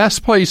the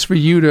best place for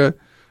you to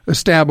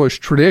establish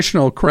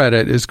traditional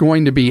credit is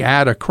going to be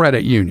at a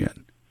credit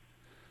union.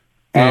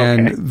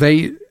 And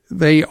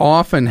they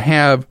often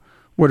have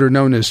what are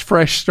known as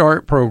fresh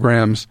start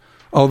programs,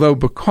 although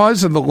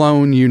because of the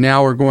loan you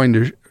now are going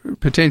to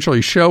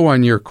potentially show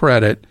on your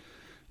credit,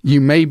 you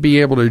may be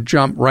able to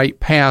jump right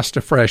past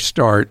a fresh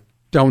start.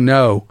 Don't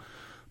know.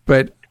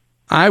 But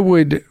I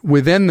would,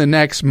 within the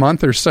next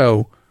month or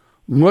so,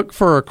 look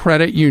for a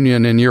credit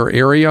union in your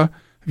area.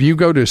 If you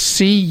go to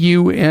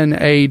cuna.org,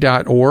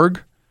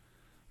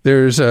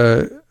 there's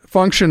a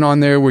function on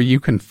there where you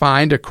can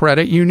find a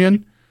credit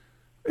union,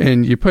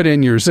 and you put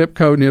in your zip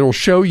code, and it'll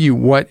show you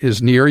what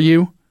is near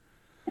you.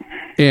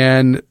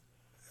 And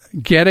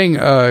getting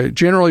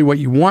generally what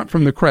you want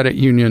from the credit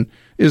union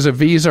is a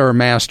Visa or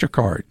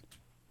MasterCard.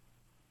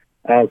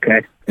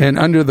 Okay. And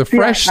under the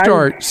Fresh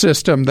Start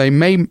system, they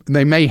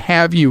may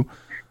have you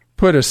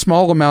put a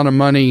small amount of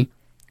money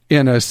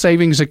in a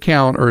savings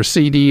account or a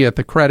CD at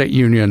the credit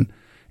union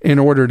in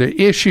order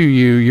to issue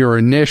you your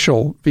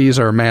initial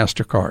Visa or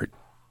MasterCard.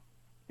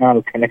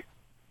 Okay.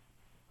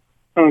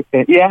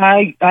 Okay. Yeah,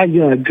 I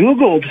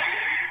Googled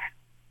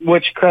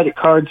which credit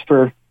cards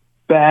for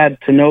bad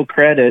to no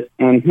credit,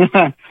 and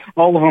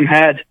all of them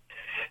had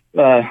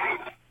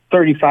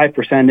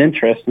 35%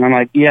 interest. And I'm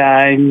like, yeah,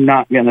 I'm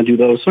not going to do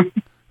those.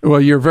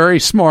 Well, you're very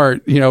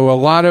smart. You know, a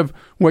lot of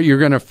what you're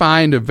going to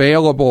find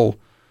available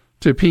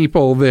to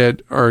people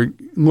that are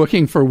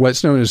looking for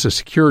what's known as a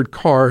secured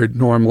card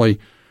normally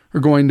are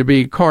going to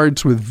be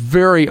cards with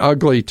very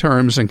ugly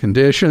terms and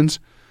conditions.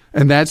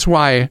 And that's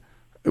why,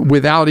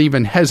 without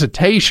even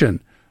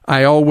hesitation,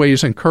 I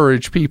always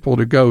encourage people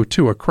to go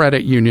to a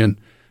credit union,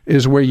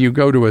 is where you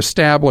go to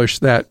establish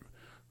that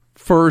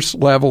first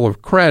level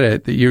of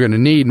credit that you're going to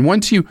need. And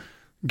once you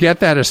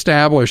get that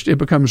established, it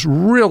becomes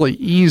really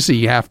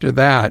easy after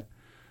that,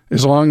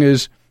 as long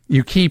as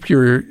you keep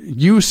your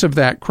use of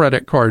that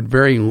credit card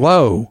very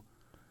low,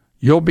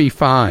 you'll be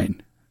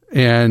fine.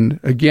 And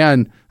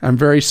again, I'm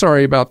very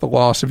sorry about the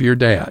loss of your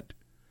dad.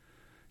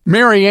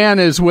 Mary Ann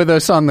is with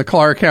us on the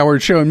Clark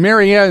Howard Show. And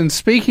Mary Ann,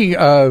 speaking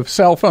of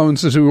cell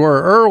phones, as we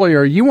were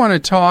earlier, you want to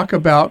talk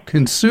about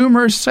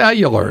consumer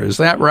cellular. Is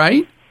that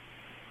right?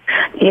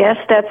 Yes,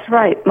 that's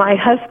right. My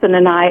husband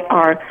and I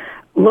are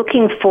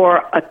looking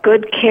for a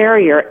good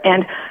carrier,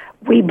 and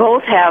we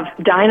both have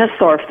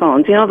dinosaur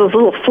phones. You know, those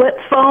little flip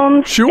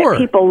phones? Sure.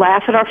 People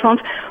laugh at our phones.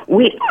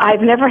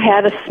 I've never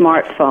had a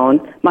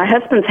smartphone. My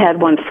husband's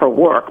had one for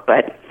work,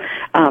 but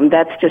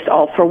that's just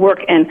all for work.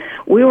 And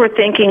we were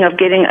thinking of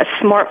getting a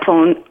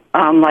smartphone,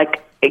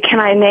 can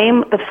I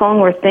name the phone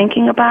we're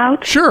thinking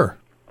about? Sure.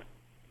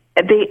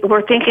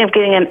 We're thinking of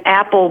getting an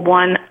Apple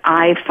One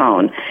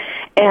iPhone.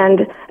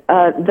 And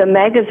the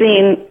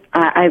magazine,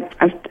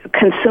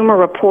 Consumer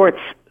Reports,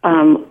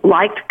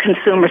 liked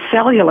Consumer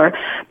Cellular,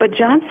 but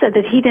John said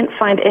that he didn't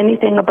find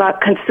anything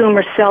about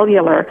Consumer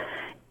Cellular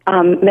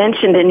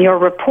mentioned in your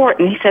report.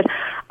 And he said,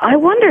 I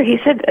wonder, he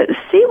said,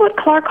 see what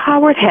Clark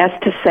Howard has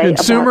to say about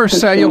Consumer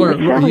Cellular.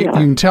 You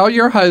can tell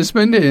your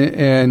husband,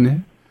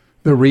 and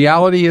the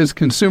reality is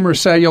Consumer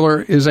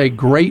Cellular is a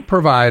great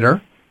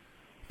provider.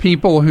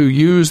 People who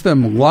use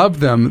them love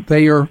them.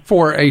 They are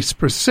for a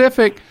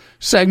specific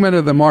segment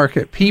of the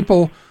market,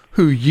 people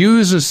who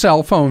use a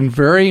cell phone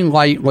very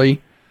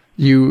lightly.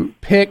 You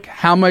pick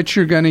how much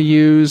you're going to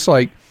use,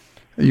 like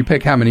you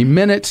pick how many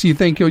minutes you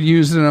think you'll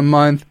use in a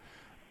month,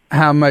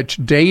 how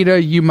much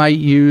data you might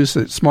use,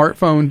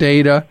 smartphone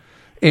data,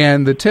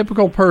 and the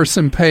typical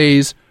person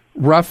pays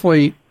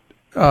roughly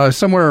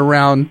somewhere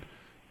around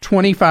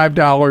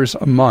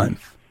 $25 a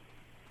month.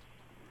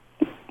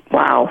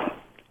 Wow.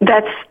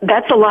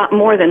 That's a lot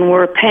more than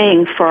we're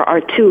paying for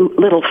our two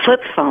little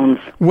flip phones.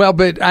 Well,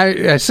 but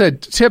I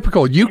said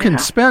typical. You can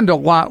spend a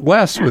lot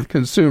less with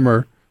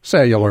consumer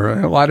cellular.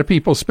 A lot of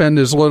people spend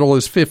as little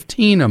as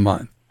 $15 a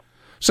month.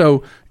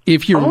 So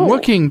if you're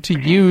looking to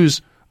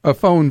use a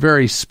phone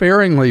very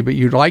sparingly, but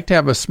you'd like to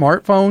have a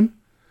smartphone,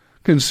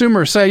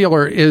 consumer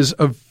cellular is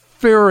a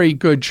very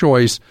good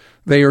choice.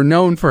 They are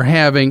known for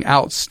having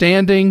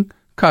outstanding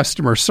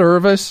customer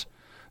service,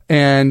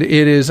 and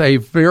it is a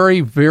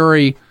very,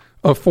 very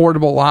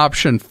affordable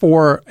option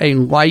for a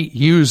light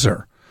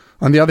user.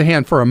 On the other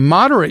hand, for a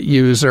moderate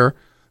user,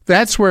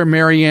 that's where,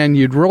 Marianne,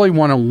 you'd really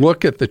want to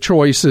look at the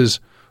choices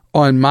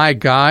on my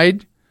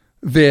guide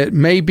that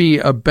may be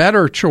a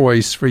better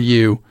choice for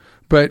you.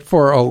 But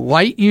for a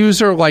light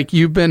user like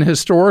you've been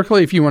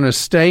historically, if you want to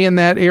stay in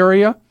that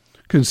area,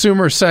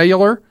 consumer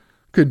cellular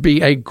could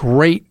be a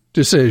great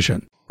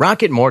decision.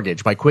 Rocket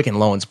Mortgage by Quicken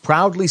Loans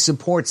proudly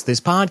supports this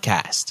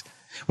podcast.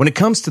 When it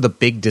comes to the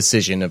big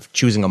decision of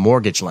choosing a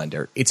mortgage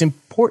lender, it's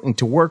important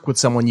to work with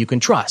someone you can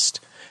trust,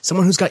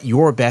 someone who's got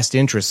your best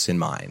interests in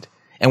mind.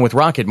 And with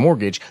Rocket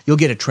Mortgage, you'll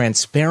get a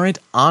transparent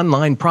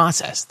online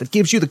process that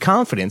gives you the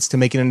confidence to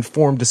make an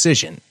informed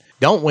decision.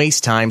 Don't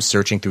waste time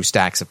searching through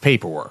stacks of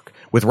paperwork.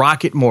 With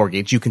Rocket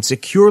Mortgage, you can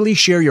securely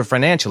share your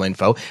financial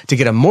info to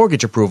get a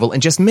mortgage approval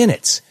in just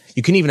minutes.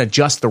 You can even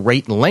adjust the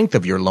rate and length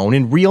of your loan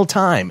in real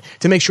time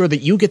to make sure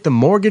that you get the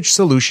mortgage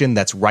solution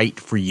that's right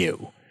for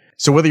you.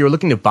 So whether you're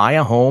looking to buy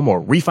a home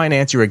or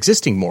refinance your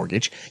existing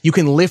mortgage, you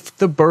can lift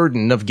the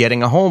burden of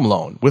getting a home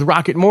loan with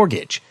Rocket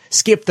Mortgage.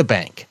 Skip the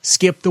bank.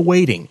 Skip the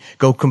waiting.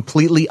 Go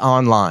completely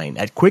online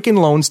at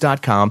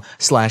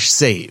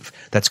quickenloans.com/save.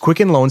 That's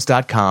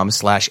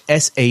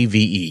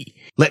quickenloans.com/SAVE.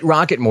 Let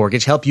Rocket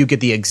Mortgage help you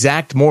get the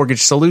exact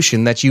mortgage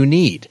solution that you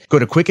need. Go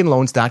to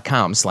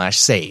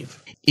quickenloans.com/save.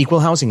 Equal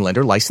housing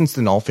lender licensed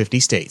in all 50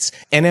 states.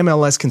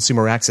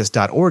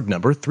 NMLSconsumeraccess.org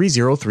number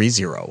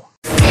 3030.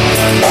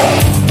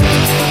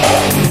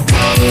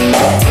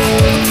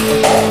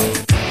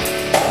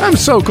 I'm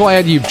so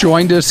glad you've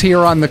joined us here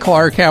on the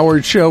Clark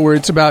Howard Show, where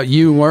it's about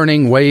you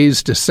learning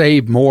ways to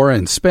save more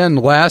and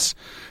spend less.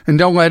 And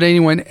don't let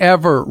anyone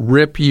ever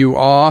rip you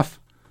off.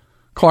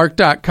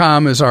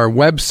 Clark.com is our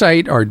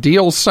website. Our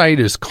deals site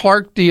is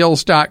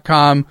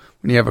clarkdeals.com.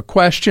 When you have a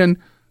question,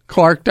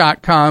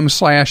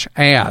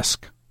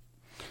 clark.com/ask.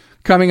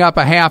 Coming up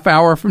a half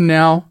hour from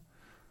now,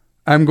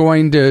 I'm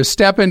going to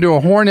step into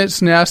a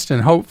hornet's nest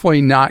and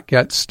hopefully not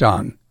get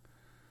stung.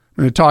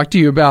 I'm going to talk to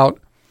you about,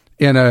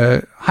 in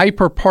a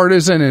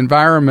hyper-partisan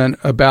environment,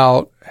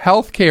 about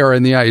healthcare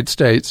in the United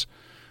States.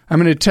 I'm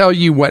going to tell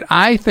you what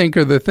I think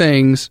are the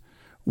things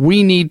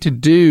we need to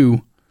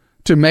do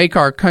to make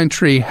our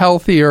country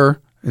healthier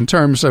in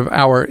terms of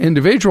our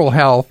individual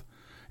health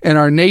and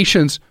our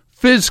nation's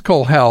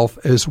physical health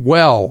as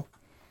well.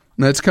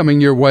 And that's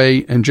coming your way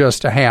in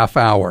just a half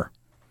hour.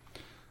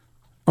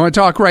 I want to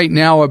talk right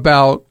now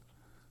about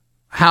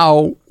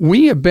how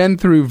we have been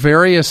through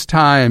various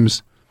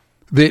times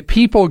that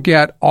people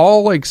get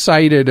all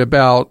excited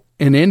about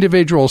an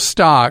individual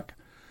stock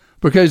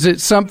because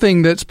it's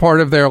something that's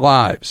part of their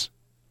lives.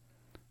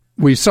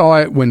 We saw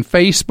it when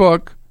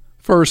Facebook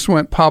first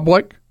went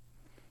public.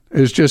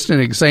 As just an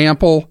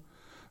example.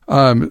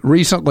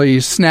 Recently,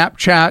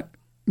 Snapchat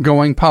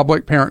going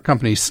public, parent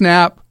company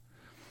Snap.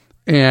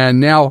 And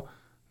now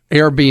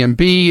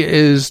Airbnb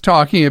is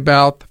talking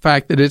about the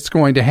fact that it's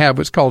going to have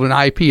what's called an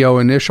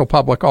IPO, initial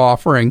public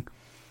offering.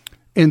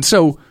 And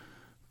so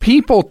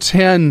people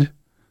tend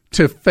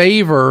to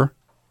favor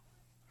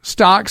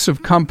stocks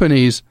of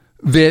companies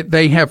that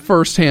they have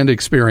firsthand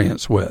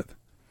experience with.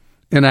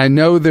 And I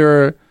know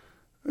there are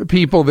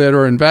people that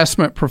are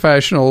investment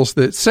professionals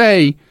that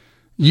say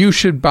you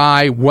should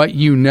buy what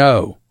you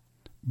know.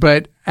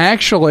 But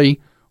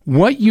actually,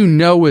 what you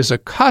know as a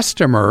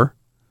customer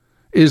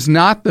is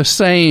not the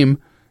same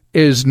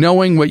as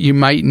knowing what you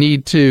might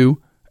need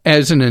to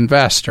as an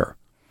investor.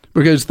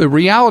 Because the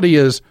reality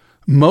is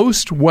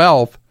most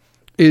wealth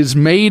is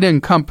made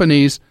in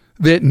companies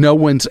that no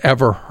one's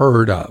ever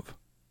heard of.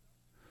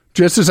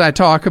 Just as I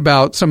talk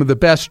about some of the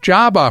best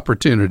job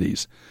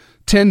opportunities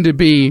tend to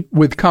be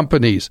with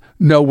companies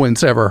no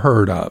one's ever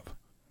heard of.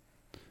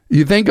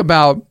 You think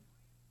about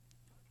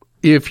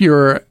if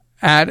you're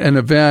at an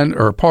event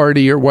or a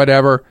party or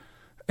whatever,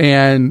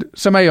 and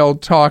somebody will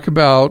talk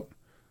about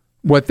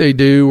what they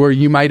do, or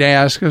you might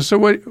ask, so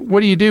what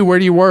do you do? Where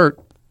do you work?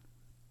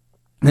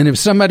 And if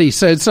somebody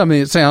said something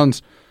that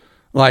sounds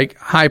like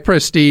high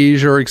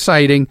prestige or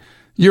exciting,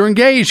 you're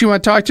engaged. You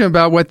want to talk to them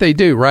about what they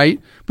do, right?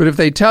 But if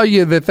they tell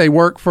you that they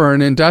work for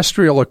an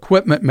industrial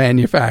equipment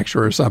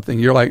manufacturer or something,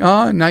 you're like,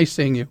 oh, nice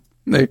seeing you.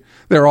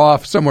 They're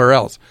off somewhere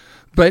else.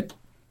 But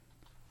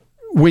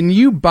when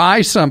you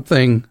buy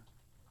something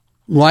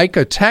like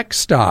a tech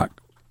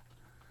stock,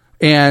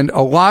 and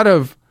a lot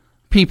of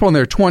people in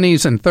their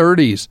 20s and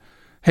 30s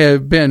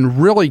have been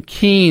really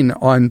keen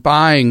on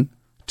buying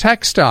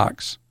tech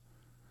stocks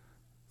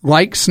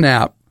like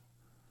Snap,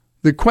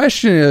 the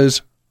question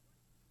is,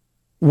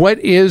 what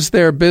is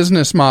their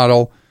business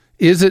model?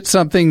 Is it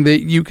something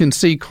that you can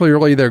see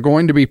clearly they're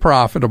going to be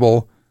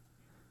profitable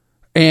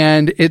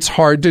And it's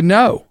hard to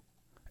know.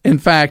 In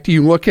fact,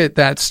 you look at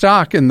that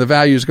stock and the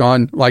value's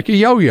gone like a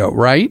yo-yo,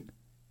 right?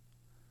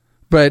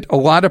 But a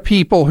lot of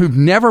people who've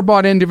never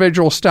bought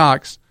individual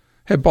stocks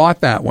have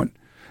bought that one.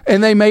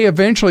 And they may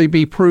eventually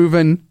be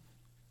proven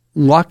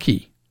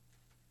lucky.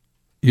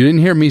 You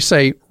didn't hear me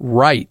say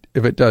right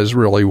if it does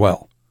really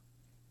well.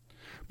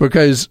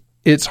 Because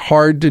it's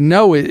hard to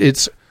know.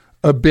 It's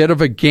a bit of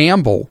a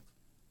gamble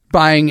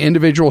buying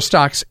individual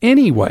stocks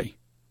anyway.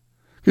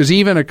 Because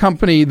even a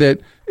company that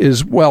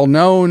is well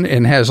known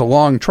and has a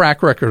long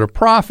track record of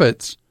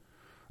profits,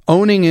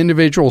 owning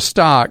individual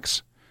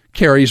stocks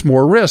carries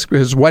more risk,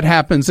 because what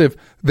happens if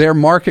their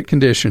market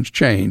conditions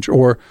change,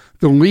 or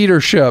the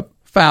leadership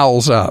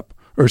fouls up,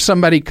 or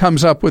somebody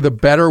comes up with a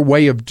better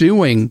way of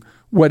doing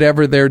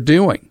whatever they're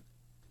doing?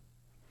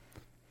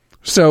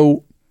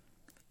 So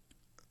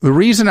the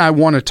reason I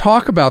want to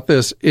talk about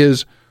this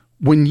is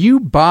when you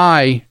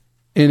buy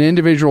an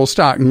individual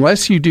stock,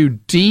 unless you do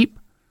deep,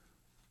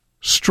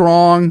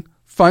 strong,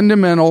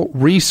 fundamental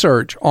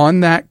research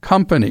on that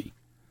company,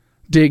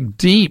 dig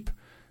deep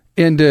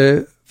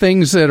into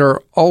things that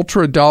are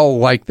ultra dull,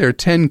 like their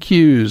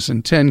 10Qs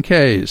and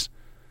 10Ks,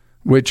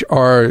 which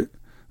are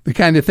the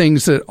kind of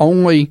things that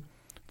only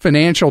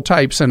financial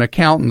types and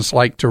accountants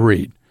like to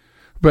read.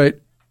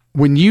 But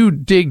when you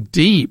dig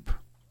deep,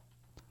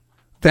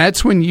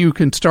 that's when you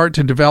can start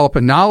to develop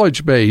a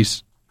knowledge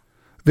base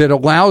that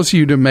allows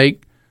you to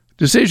make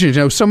decisions.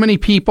 You know, so many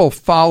people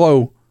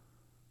follow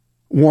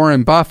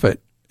Warren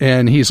Buffett,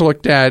 and he's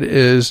looked at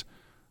as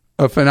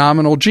a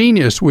phenomenal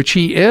genius, which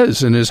he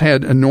is, and has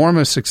had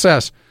enormous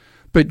success.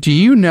 But do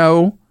you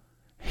know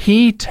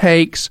he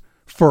takes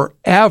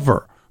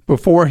forever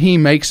before he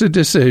makes a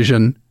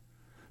decision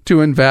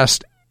to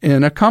invest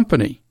in a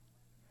company?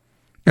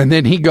 And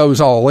then he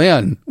goes all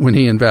in when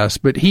he invests,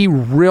 but he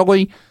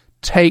really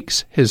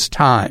takes his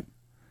time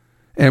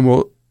and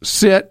will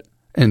sit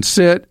and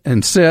sit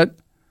and sit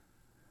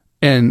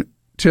and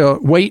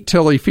wait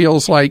till he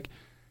feels like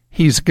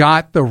he's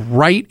got the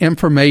right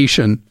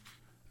information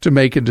to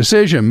make a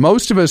decision.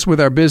 Most of us with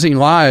our busy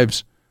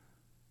lives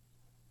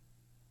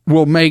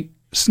will make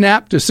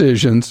snap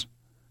decisions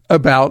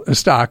about a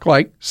stock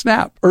like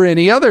Snap or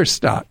any other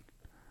stock.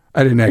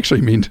 I didn't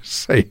actually mean to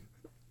say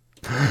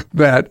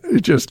that.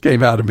 It just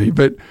came out of me.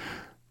 But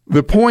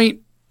the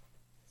point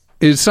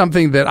is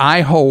something that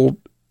I hold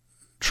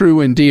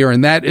true and dear,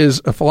 and that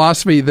is a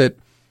philosophy that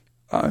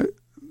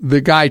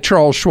the guy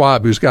Charles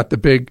Schwab, who's got the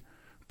big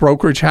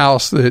brokerage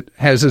house that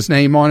has his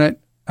name on it,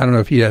 I don't know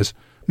if he has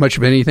much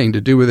of anything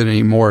to do with it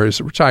anymore as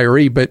a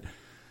retiree, but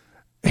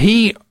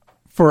he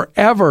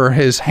forever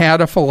has had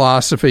a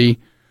philosophy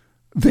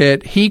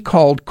that he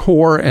called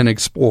core and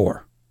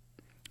explore.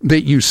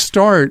 That you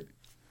start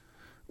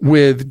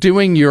with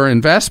doing your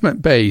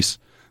investment base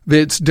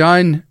that's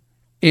done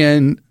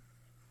in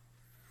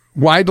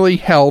widely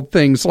held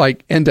things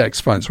like index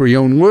funds, where you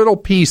own little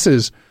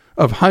pieces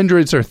of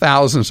hundreds or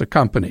thousands of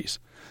companies.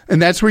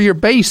 And that's where your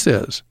base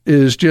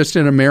is just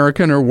in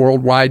American or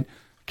worldwide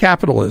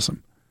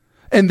capitalism.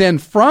 And then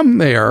from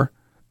there,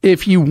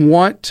 if you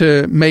want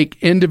to make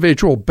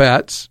individual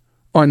bets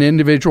on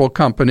individual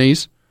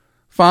companies,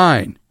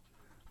 fine.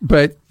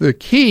 But the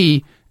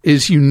key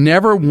is you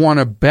never want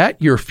to bet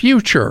your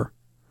future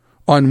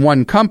on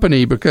one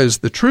company, because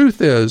the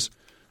truth is,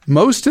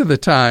 most of the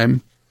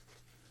time,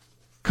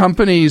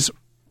 companies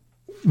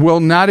will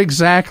not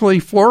exactly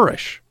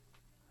flourish,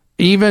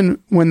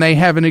 even when they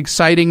have an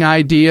exciting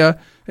idea,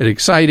 an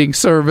exciting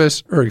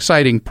service, or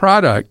exciting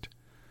product.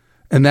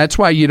 And that's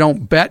why you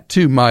don't bet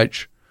too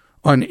much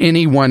on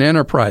any one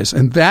enterprise.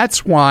 And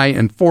that's why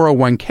in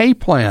 401k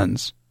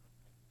plans,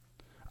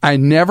 I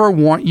never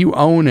want you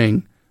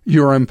owning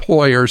your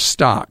employer's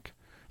stock.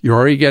 You're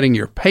already getting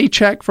your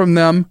paycheck from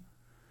them.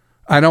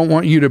 I don't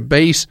want you to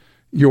base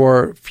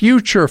your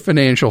future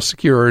financial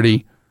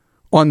security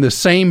on the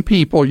same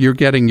people you're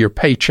getting your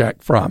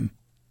paycheck from.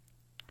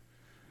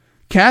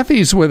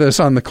 Kathy's with us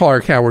on the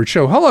Clark Howard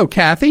Show. Hello,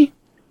 Kathy.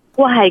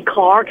 Well, hey,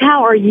 Clark,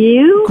 how are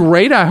you?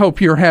 Great. I hope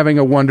you're having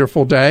a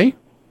wonderful day.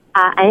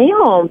 I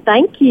am.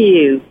 Thank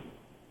you.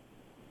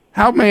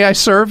 How may I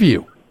serve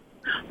you?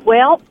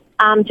 Well,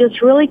 I'm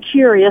just really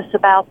curious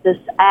about this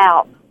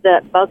app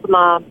that both of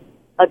my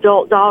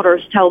adult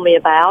daughters told me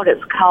about.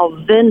 It's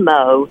called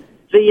Venmo.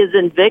 V as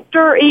in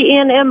Victor,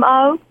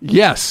 E-N-M-O.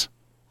 Yes.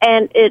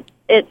 And it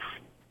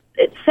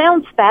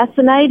sounds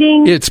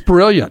fascinating. It's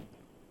brilliant.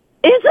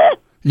 Is it?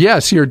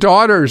 Yes, your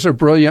daughters are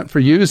brilliant for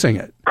using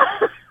it.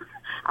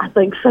 I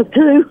think so,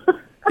 too.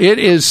 It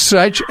is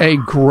such a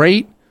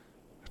great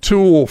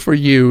tool for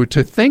you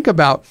to think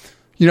about.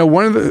 You know,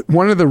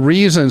 one of the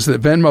reasons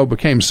that Venmo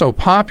became so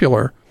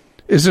popular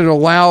is it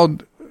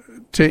allowed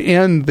to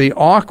end the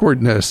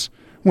awkwardness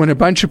when a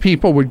bunch of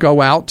people would go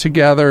out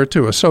together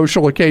to a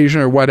social occasion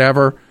or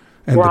whatever,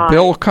 and right. The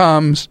bill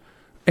comes,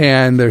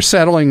 and they're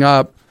settling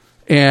up,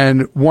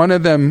 and one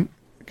of them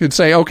could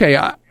say, okay,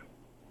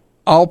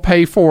 I'll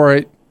pay for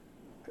it.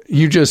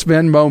 You just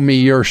Venmo me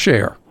your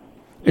share.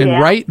 And yeah.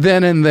 Right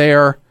then and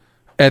there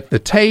at the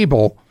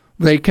table,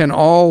 they can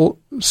all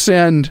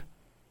send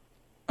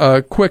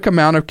a quick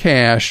amount of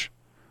cash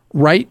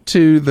right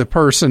to the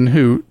person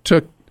who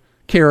took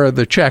care of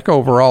the check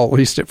overall, at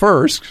least at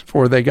first,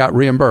 before they got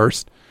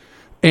reimbursed.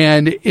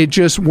 And it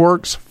just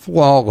works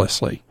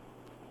flawlessly.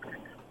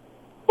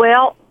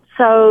 Well,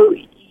 so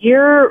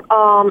you're,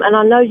 and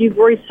I know you've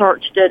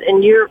researched it,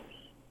 and you're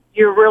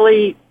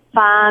really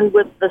fine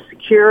with the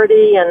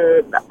security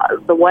and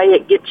the way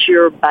it gets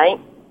your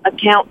bank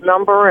account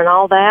number and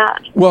all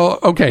that? Well,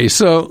 okay,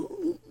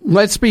 so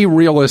let's be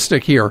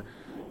realistic here.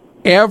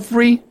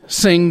 Every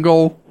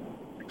single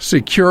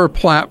secure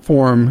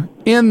platform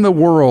in the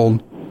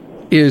world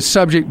is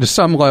subject to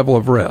some level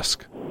of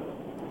risk.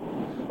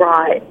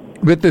 Right.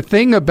 But the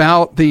thing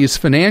about these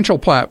financial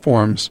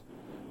platforms,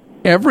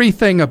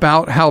 everything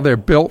about how they're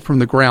built from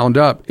the ground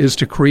up is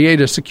to create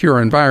a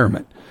secure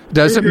environment.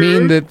 Doesn't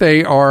mean that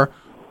they are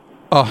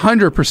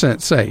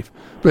 100% safe,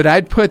 but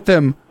I'd put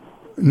them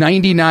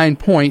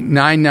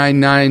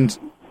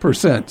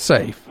 99.999%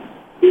 safe.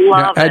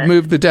 Love I'd it.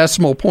 move the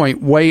decimal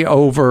point way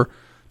over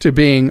to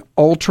being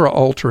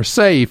ultra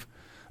safe,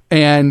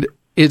 and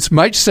it's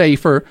much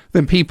safer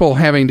than people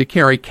having to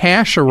carry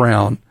cash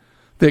around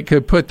that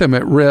could put them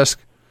at risk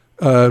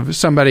of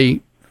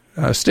somebody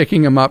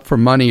sticking them up for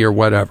money or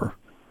whatever.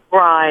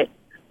 Right.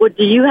 Well,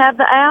 do you have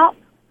the app?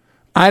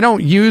 I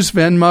don't use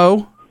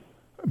Venmo,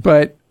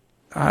 but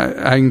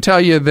I can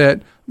tell you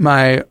that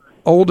my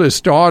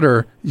oldest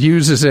daughter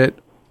uses it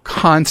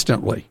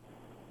constantly.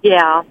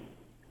 Yeah.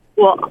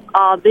 Well,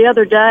 the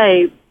other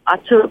day I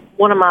took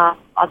one of my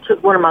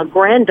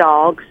grand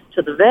dogs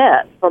to the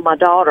vet for my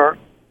daughter,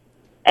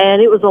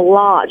 and it was a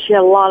lot. She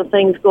had a lot of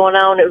things going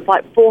on. It was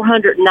like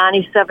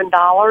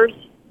 $497,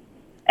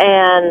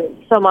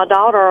 and so my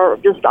daughter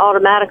just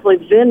automatically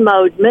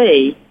Venmo'd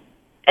me,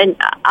 and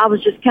I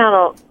was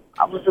astounded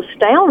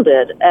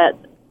at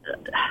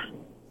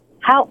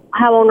how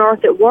on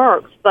earth it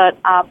works. But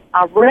I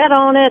read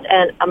on it,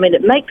 and I mean,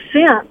 it makes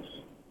sense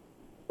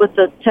with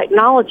the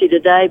technology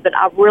today, but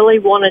I really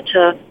wanted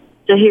to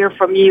hear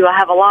from you. I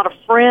have a lot of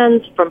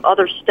friends from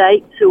other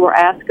states who are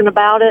asking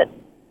about it,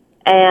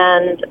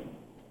 and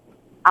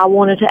I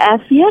wanted to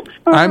ask the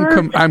expert.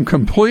 I'm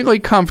completely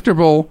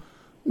comfortable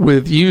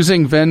with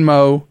using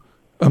Venmo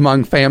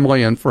among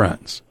family and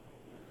friends.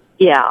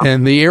 Yeah.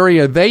 And the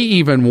area they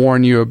even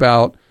warn you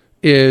about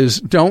is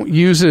don't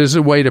use it as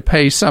a way to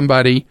pay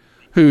somebody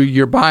who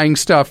you're buying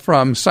stuff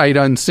from sight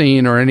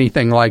unseen or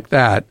anything like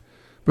that,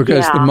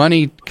 because the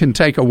money can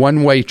take a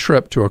one-way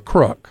trip to a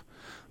crook.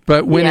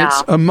 But when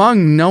it's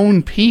among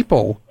known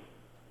people,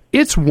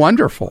 it's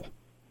wonderful.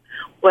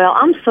 Well,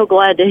 I'm so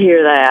glad to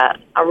hear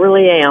that. I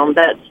really am.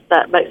 That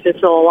makes me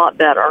feel a lot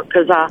better,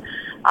 because I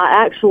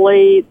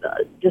actually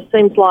just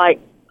seems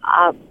like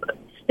I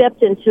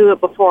stepped into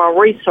it before I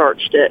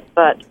researched it.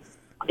 But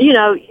you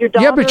know, your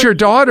daughters. Yeah, but your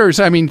daughters,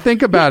 I mean,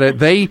 think about it.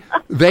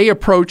 They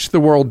approach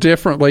the world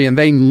differently, and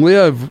they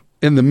live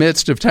in the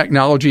midst of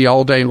technology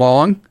all day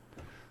long.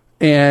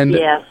 And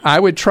I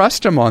would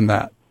trust them on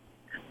that.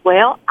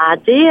 Well, I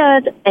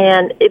did,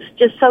 and it's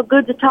just so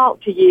good to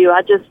talk to you.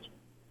 I just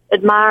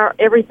admire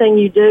everything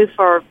you do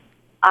for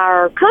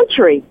our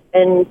country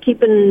and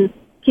keeping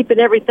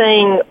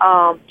everything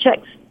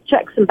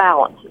checks and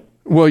balances.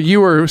 Well,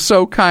 you were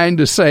so kind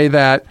to say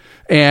that,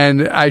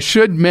 and I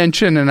should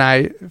mention, and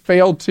I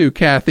failed to,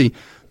 Kathy,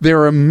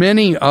 there are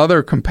many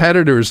other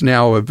competitors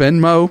now of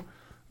Venmo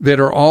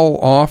that are all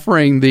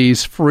offering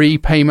these free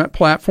payment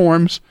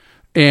platforms,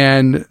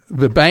 and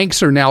the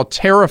banks are now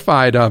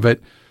terrified of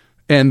it,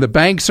 and the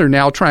banks are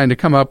now trying to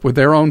come up with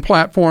their own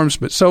platforms,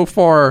 but so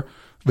far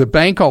the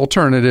bank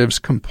alternatives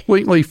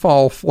completely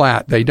fall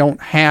flat. They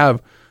don't have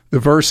the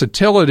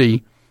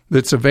versatility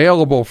that's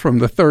available from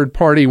the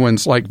third-party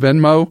ones like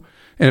Venmo.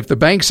 And if the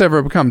banks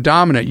ever become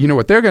dominant, you know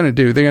what they're going to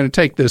do? They're going to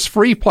take this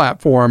free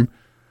platform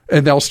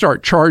and they'll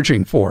start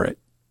charging for it.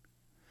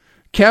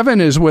 Kevin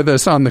is with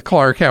us on the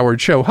Clark Howard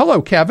Show.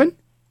 Hello, Kevin.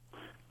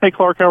 Hey,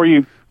 Clark, how are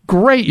you?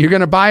 Great. You're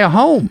going to buy a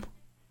home.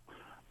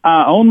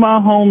 I own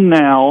my home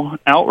now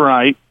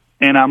outright,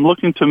 and I'm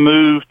looking to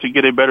move to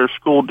get a better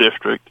school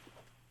district.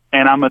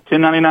 And I'm a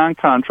 1099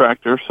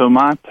 contractor, so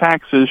my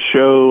taxes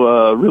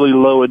show really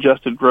low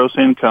adjusted gross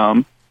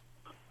income.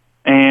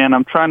 And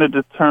I'm trying to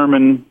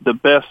determine the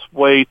best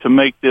way to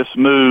make this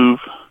move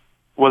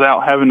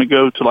without having to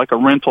go to like a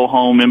rental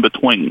home in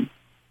between.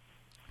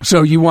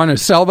 So you want to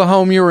sell the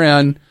home you're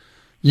in,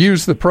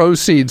 use the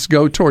proceeds,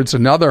 go towards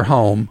another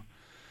home.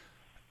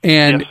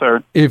 And yes,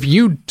 sir. If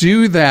you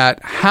do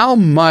that, how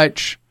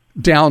much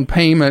down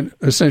payment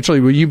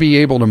essentially will you be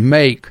able to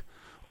make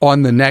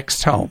on the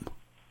next home?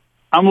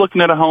 I'm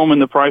looking at a home in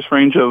the price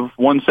range of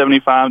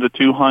 $175 to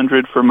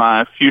 $200 for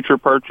my future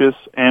purchase,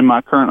 and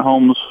my current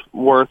home's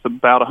worth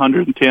about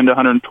 $110 to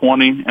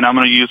 $120, and I'm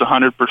going to use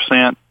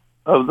 100%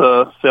 of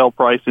the sale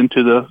price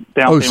into the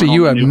down payment. So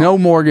you have no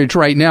mortgage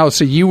right now,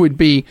 so you would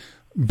be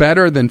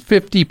better than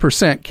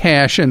 50%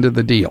 cash into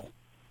the deal.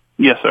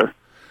 Yes, sir.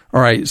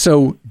 All right,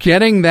 so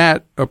getting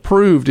that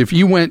approved, if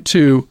you went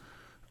to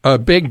a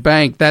big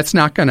bank, that's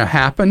not going to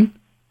happen,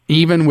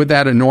 even with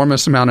that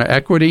enormous amount of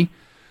equity.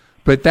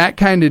 But that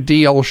kind of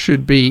deal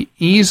should be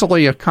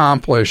easily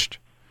accomplished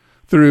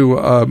through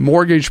a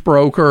mortgage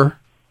broker,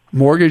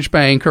 mortgage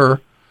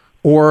banker,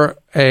 or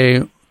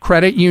a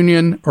credit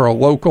union or a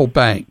local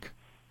bank.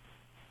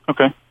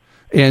 Okay.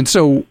 And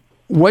so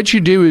what you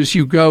do is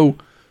you go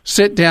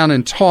sit down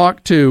and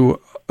talk to,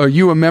 are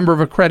you a member of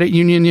a credit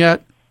union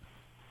yet?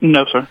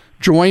 No, sir.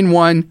 Join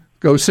one,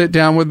 go sit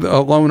down with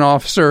a loan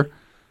officer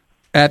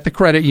at the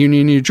credit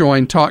union you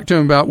join, talk to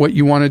them about what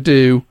you want to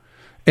do,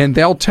 and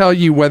they'll tell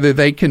you whether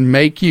they can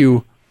make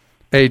you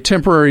a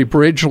temporary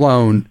bridge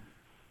loan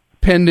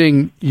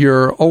pending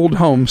your old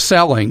home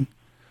selling,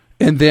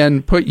 and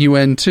then put you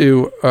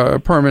into a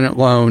permanent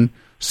loan.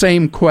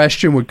 Same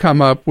question would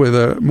come up with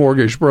a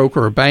mortgage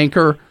broker or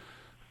banker.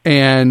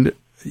 And,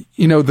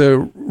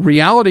 the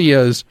reality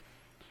is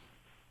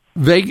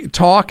they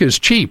talk is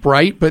cheap,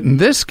 right? But in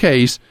this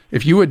case,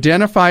 if you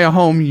identify a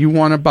home you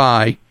want to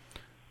buy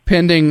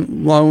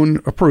pending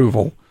loan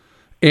approval,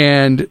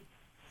 and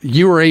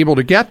you are able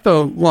to get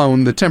the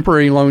loan, the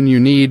temporary loan you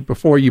need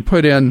before you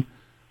put in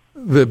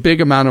the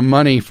big amount of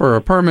money for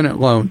a permanent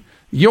loan,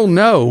 you'll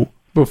know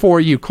before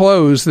you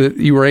close that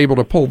you were able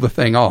to pull the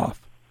thing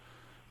off.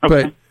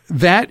 Okay. But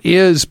that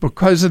is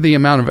because of the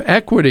amount of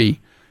equity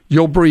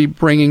you'll be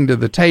bringing to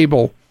the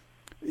table.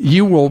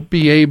 You will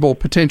be able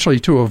potentially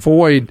to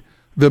avoid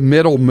the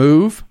middle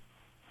move.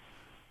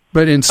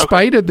 But in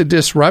spite of the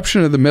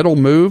disruption of the middle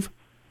move,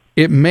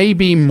 it may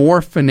be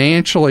more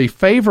financially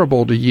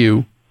favorable to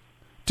you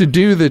to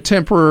do the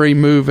temporary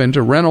move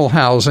into rental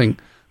housing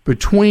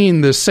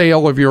between the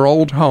sale of your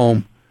old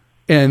home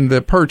and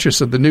the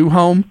purchase of the new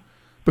home,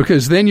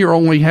 because then you're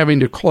only having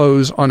to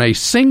close on a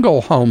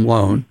single home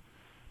loan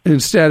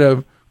instead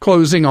of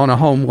closing on a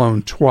home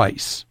loan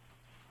twice.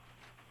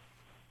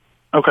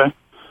 Okay.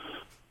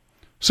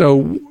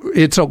 So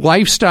it's a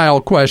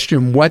lifestyle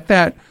question, what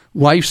that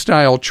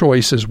lifestyle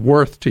choice is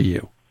worth to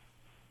you.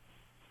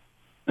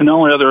 And the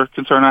only other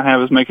concern I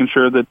have is making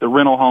sure that the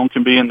rental home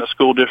can be in the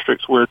school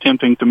districts we're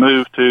attempting to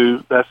move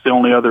to. That's the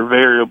only other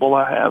variable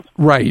I have.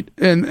 Right.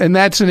 And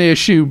that's an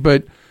issue,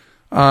 but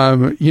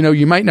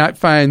you might not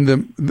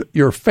find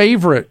your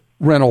favorite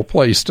rental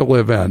place to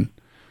live in,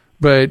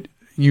 but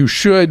you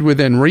should,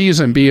 within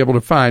reason, be able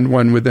to find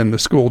one within the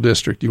school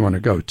district you want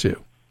to go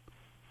to.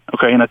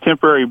 Okay, and a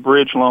temporary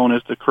bridge loan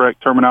is the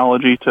correct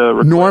terminology to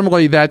request?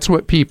 Normally, that's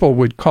what people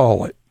would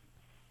call it.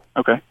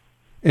 Okay.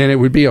 And it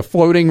would be a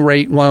floating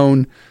rate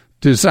loan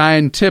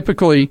designed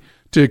typically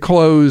to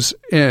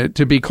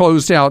be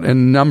closed out in a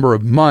number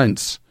of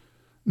months,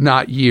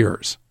 not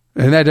years.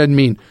 And that doesn't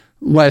mean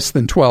less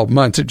than 12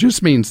 months. It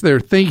just means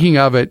they're thinking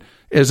of it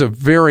as a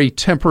very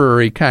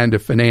temporary kind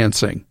of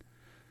financing.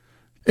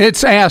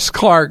 It's Ask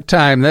Clark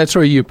time. That's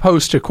where you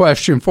post a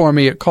question for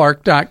me at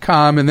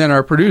clark.com, and then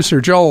our producer,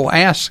 Joel,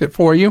 asks it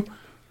for you.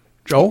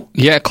 Joel?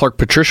 Yeah, Clark,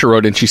 Patricia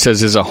wrote in. She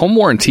says, is a home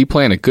warranty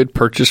plan a good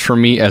purchase for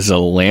me as a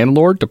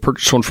landlord to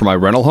purchase one for my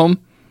rental home?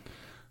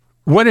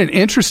 What an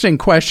interesting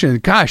question.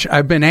 Gosh,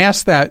 I've been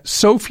asked that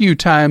so few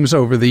times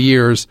over the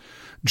years.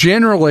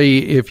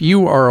 Generally, if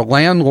you are a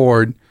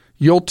landlord,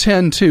 you'll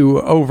tend to,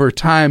 over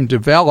time,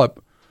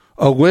 develop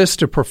a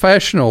list of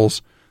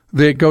professionals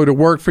that go to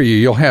work for you.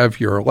 You'll have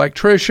your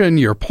electrician,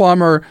 your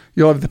plumber,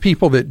 you'll have the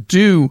people that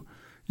do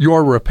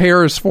your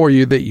repairs for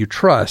you that you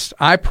trust.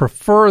 I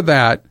prefer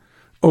that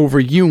over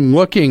you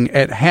looking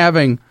at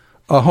having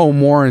a home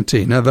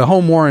warranty. Now, the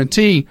home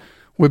warranty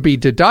would be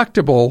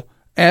deductible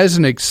as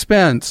an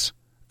expense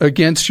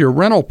against your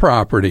rental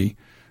property,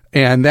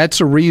 and that's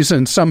a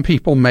reason some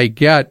people may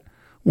get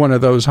one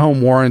of those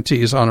home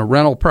warranties on a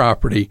rental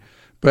property.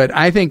 But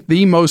I think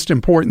the most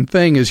important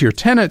thing is your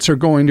tenants are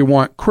going to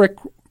want quick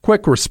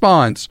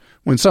response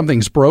when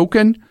something's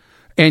broken,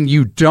 and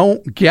you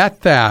don't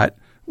get that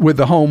with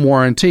the home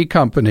warranty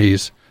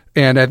companies.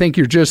 And I think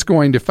you're just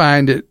going to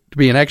find it to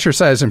be an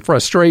exercise in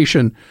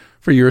frustration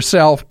for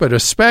yourself, but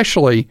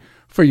especially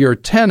for your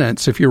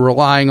tenants if you're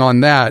relying on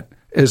that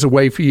as a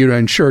way for you to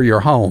insure your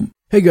home.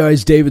 Hey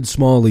guys, David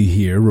Smalley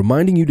here,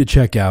 reminding you to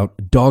check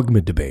out Dogma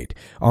Debate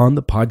on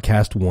the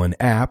Podcast One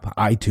app,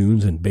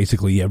 iTunes, and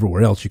basically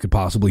everywhere else you could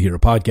possibly hear a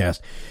podcast.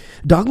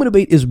 Dogma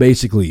Debate is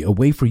basically a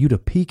way for you to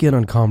peek in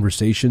on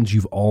conversations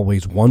you've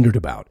always wondered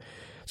about.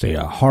 Say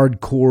a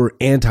hardcore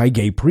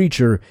anti-gay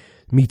preacher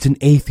meets an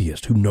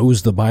atheist who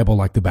knows the Bible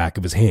like the back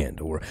of his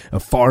hand, or a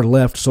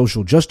far-left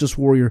social justice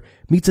warrior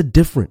meets a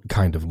different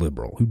kind of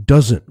liberal who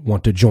doesn't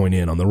want to join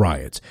in on the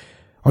riots.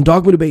 On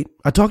Dogma Debate,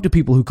 I talk to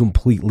people who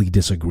completely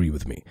disagree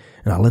with me,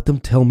 and I let them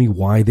tell me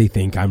why they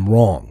think I'm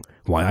wrong,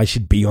 why I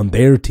should be on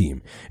their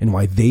team, and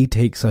why they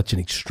take such an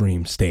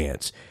extreme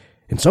stance.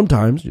 And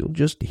sometimes you'll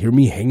just hear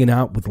me hanging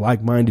out with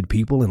like-minded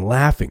people and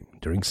laughing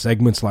during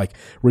segments like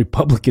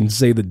Republicans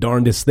Say the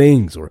Darndest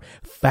Things or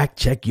Fact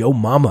Check Yo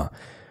Mama.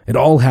 It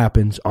all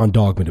happens on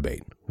Dogma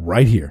Debate,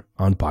 right here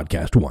on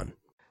Podcast One.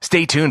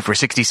 Stay tuned for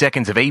 60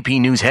 seconds of AP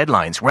News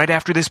headlines right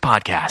after this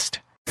podcast.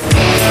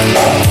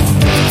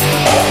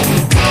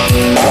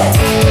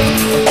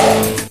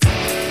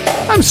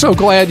 I'm so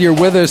glad you're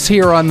with us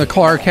here on the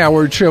Clark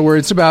Howard Show, where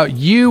it's about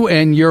you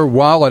and your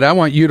wallet. I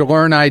want you to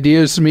learn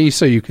ideas from me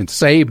so you can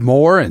save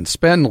more and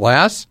spend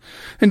less.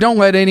 And don't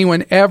let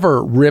anyone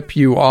ever rip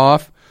you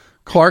off.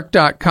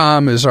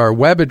 Clark.com is our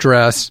web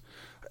address.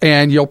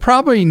 And you'll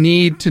probably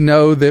need to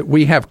know that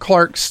we have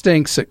Clark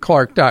Stinks at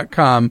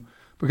Clark.com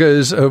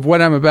because of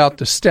what I'm about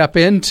to step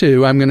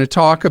into. I'm going to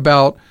talk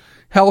about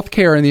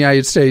healthcare in the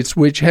United States,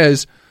 which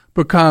has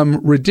become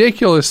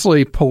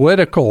ridiculously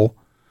political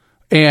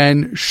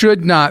and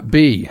should not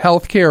be.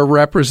 Healthcare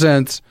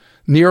represents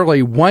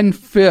nearly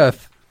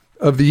 1/5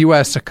 of the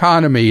U.S.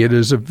 economy. It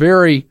is a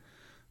very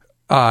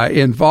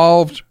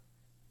involved,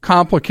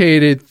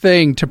 complicated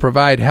thing to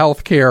provide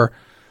healthcare,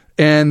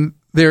 and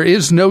there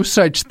is no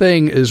such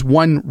thing as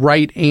one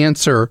right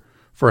answer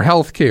for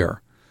healthcare.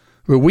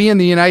 But we in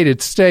the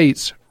United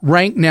States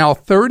rank now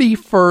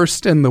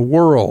 31st in the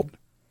world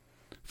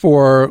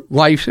for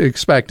life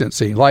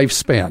expectancy,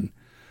 lifespan,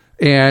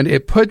 and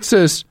it puts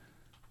us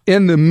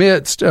in the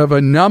midst of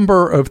a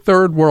number of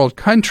third world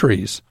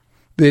countries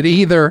that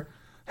either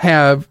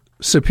have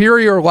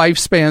superior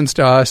lifespans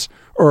to us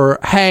or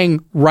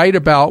hang right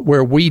about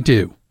where we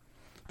do.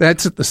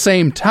 That's at the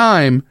same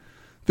time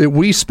that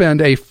we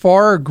spend a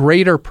far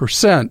greater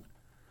percent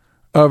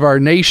of our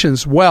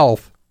nation's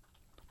wealth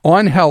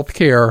on health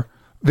care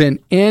than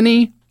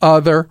any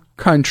other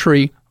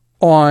country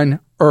on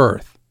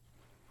earth.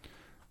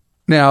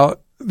 Now,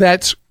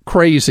 that's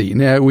crazy.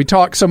 Now, we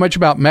talk so much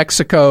about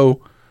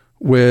Mexico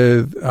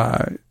with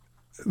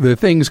the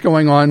things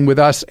going on with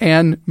us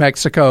and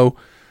Mexico,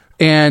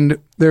 and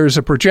there's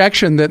a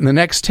projection that in the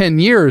next 10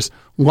 years,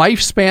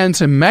 lifespans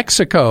in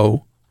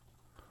Mexico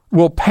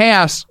will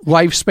pass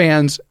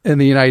lifespans in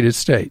the United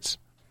States.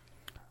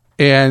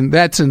 And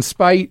that's in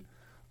spite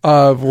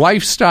of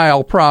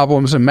lifestyle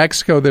problems in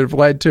Mexico that have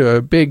led to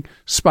a big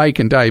spike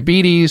in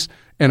diabetes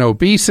and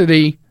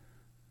obesity,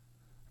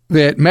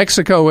 that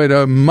Mexico, at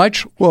a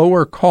much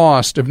lower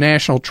cost of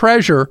national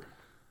treasure,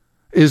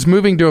 is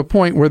moving to a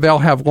point where they'll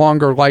have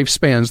longer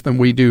lifespans than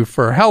we do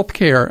for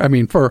healthcare. I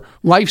mean, for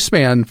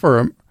lifespan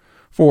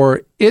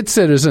for its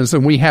citizens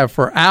than we have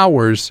for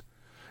ours,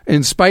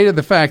 in spite of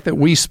the fact that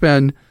we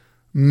spend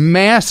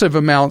massive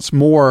amounts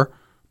more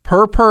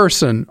per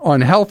person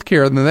on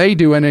healthcare than they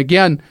do, and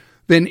again,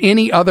 than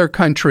any other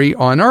country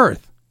on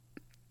earth.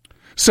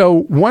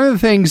 So one of the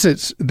things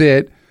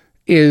that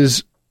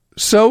is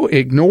so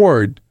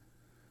ignored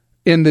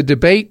in the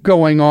debate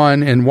going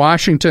on in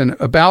Washington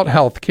about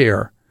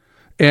healthcare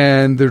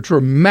and the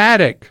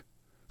dramatic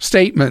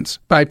statements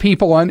by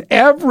people on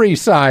every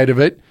side of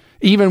it,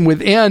 even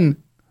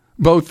within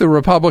both the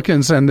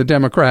Republicans and the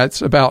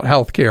Democrats about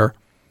healthcare,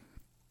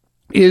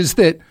 is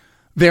that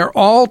they're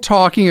all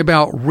talking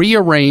about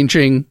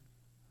rearranging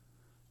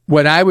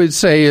what I would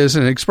say is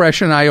an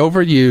expression I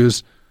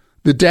overuse,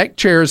 the deck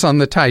chairs on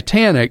the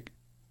Titanic,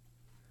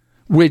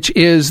 which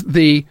is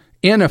the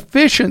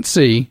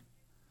inefficiency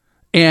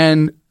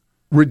and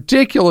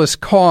ridiculous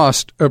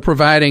cost of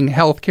providing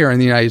health care in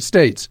the United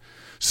States.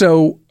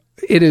 So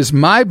it is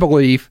my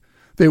belief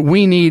that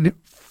we need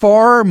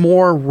far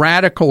more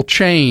radical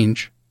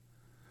change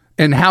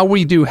in how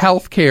we do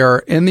health care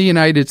in the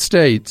United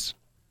States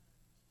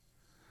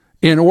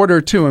in order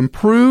to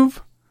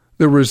improve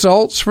the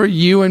results for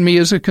you and me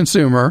as a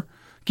consumer,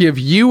 give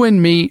you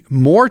and me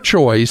more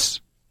choice,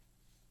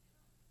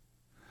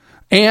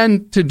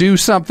 and to do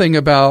something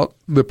about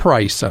the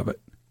price of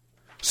it.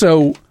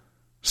 So,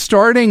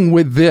 starting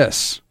with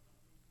this,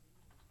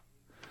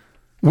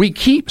 we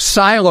keep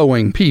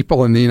siloing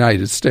people in the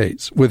United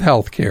States with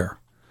health care.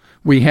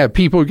 We have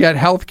people who get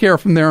health care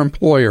from their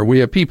employer. We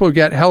have people who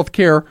get health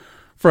care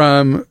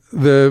from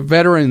the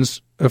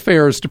Veterans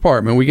Affairs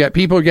Department. We get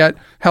people who get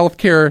health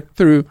care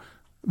through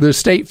the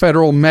state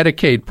federal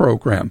Medicaid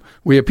program.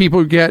 We have people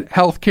who get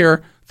health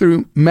care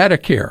through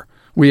Medicare.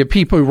 We have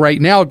people who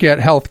right now get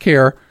health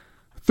care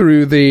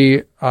through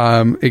the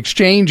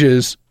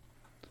exchanges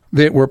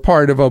that were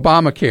part of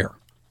Obamacare.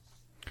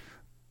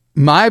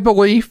 My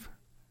belief,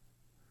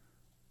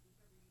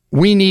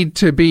 we need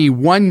to be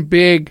one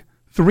big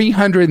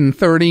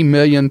 330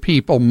 million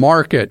people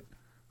market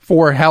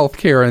for health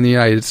care in the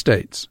United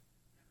States.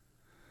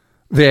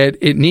 That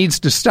it needs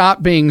to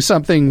stop being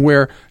something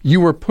where you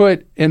were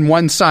put in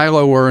one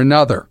silo or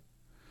another.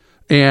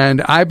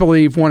 And I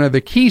believe one of the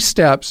key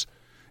steps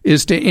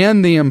is to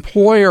end the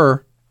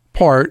employer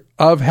part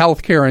of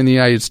healthcare in the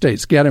United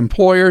States. Get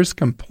employers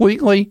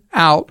completely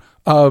out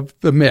of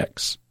the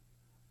mix.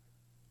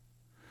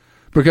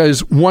 Because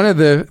one of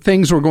the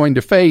things we're going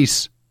to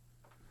face,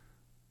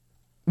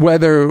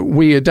 whether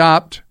we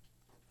adopt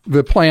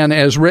the plan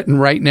as written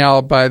right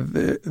now by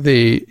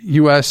the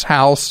U.S.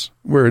 House,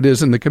 where it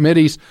is in the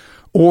committees,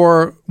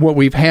 or what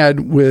we've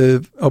had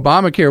with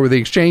Obamacare with the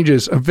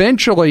exchanges,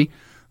 eventually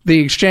the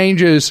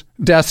exchanges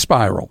death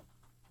spiral,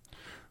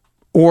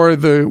 or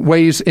the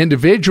ways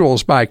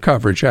individuals buy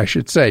coverage, I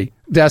should say,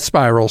 death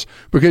spirals,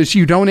 because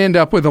you don't end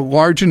up with a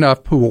large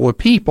enough pool of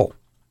people.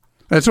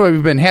 That's why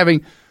we've been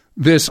having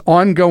this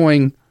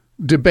ongoing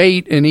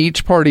debate in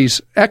each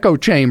party's echo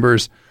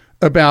chambers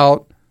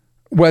about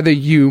whether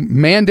you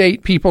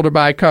mandate people to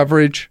buy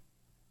coverage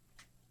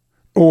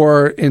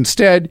or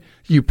instead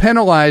you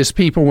penalize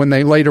people when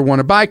they later want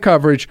to buy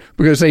coverage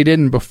because they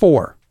didn't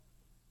before.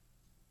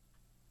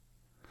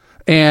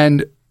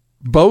 And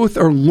both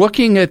are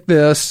looking at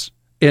this,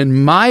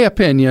 in my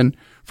opinion,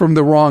 from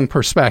the wrong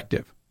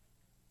perspective.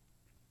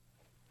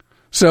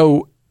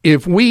 So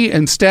if we,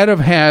 instead of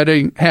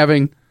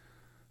having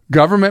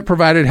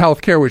government-provided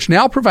health care, which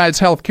now provides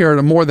health care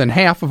to more than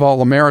half of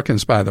all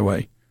Americans, by the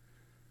way,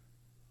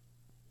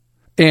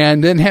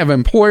 and then have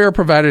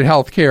employer-provided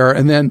health care,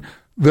 and then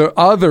the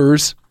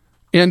others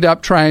end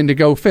up trying to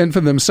go fend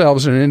for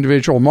themselves in an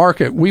individual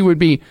market, we would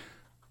be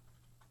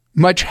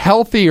much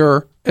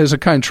healthier as a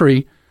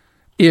country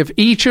if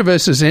each of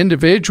us as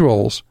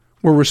individuals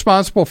were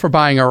responsible for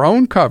buying our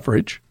own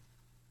coverage.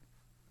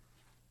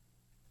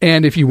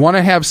 And if you want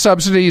to have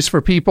subsidies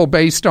for people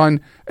based on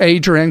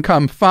age or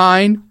income,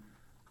 fine.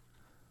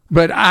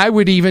 But I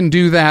would even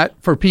do that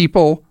for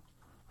people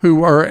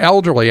who are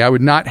elderly. I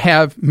would not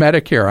have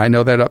Medicare. I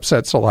know that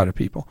upsets a lot of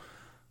people.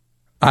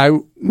 I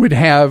would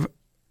have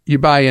you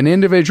buy an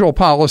individual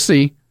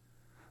policy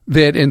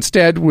that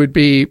instead would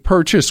be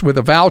purchased with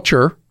a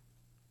voucher,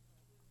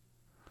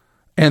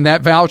 and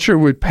that voucher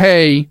would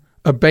pay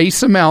a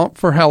base amount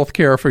for health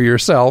care for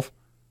yourself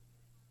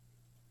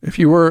if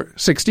you were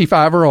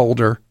 65 or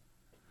older,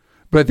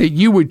 but that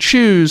you would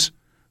choose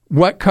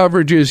what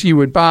coverages you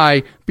would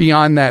buy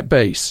beyond that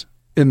base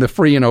in the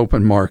free and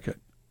open market.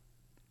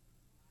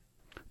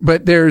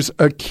 But there's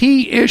a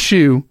key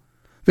issue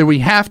that we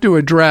have to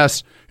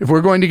address if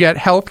we're going to get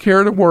health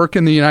care to work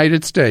in the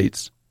United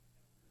States,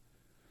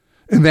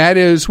 and that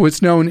is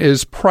what's known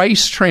as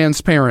price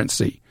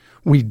transparency.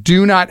 We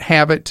do not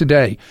have it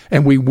today,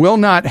 and we will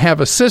not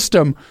have a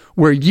system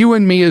where you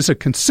and me as a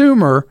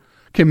consumer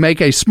can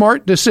make a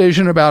smart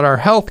decision about our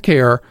health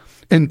care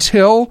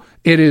until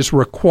it is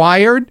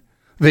required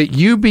that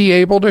you be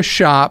able to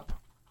shop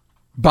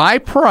by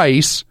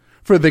price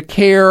for the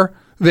care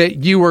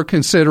that you are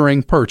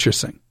considering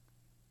purchasing.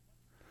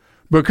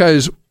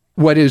 Because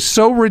what is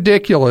so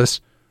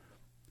ridiculous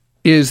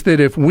is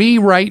that if we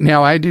right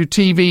now, I do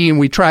TV and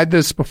we tried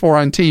this before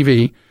on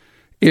TV,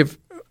 if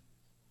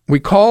we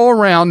call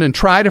around and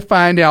try to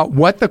find out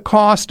what the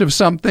cost of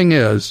something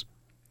is,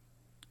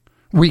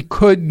 we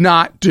could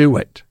not do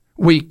it.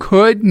 We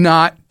could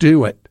not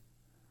do it.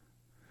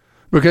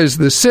 Because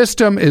the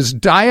system is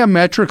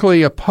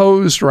diametrically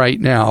opposed right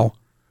now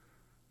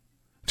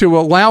to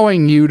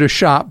allowing you to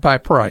shop by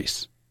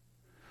price.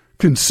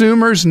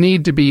 Consumers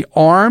need to be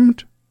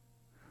armed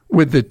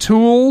with the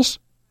tools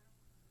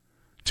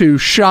to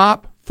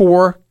shop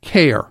for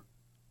care.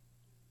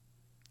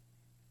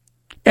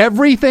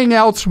 Everything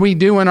else we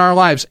do in our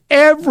lives,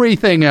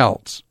 everything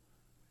else,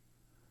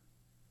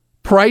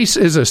 price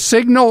is a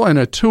signal and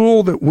a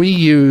tool that we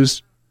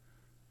use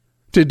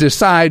to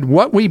decide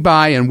what we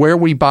buy and where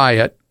we buy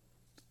it.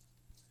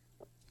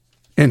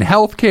 In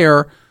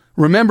healthcare,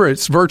 remember,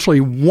 it's virtually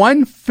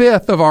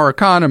 1/5 of our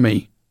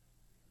economy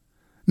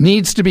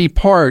needs to be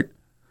part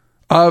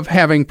of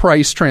having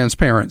price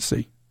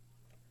transparency.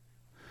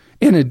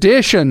 In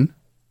addition,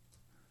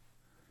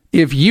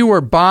 if you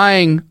are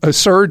buying a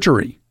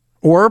surgery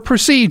or a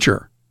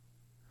procedure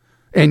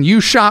and you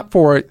shop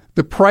for it,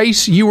 the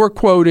price you are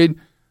quoted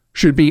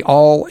should be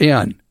all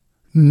in.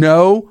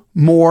 No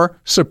more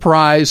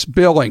surprise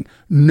billing.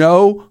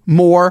 No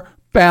more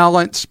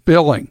balance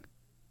billing.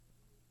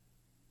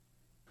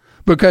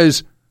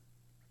 Because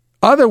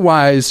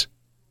otherwise,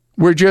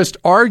 we're just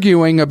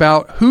arguing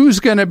about who's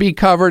going to be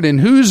covered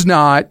and who's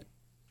not,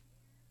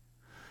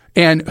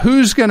 and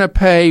who's going to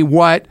pay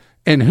what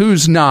and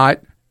who's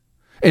not,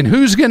 and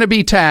who's going to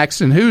be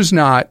taxed and who's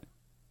not.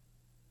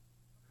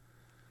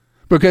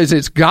 Because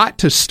it's got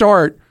to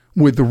start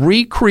with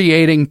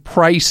recreating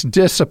price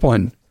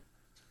discipline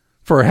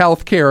for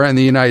health care in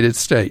the United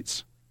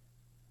States.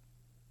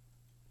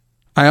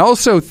 I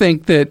also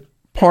think that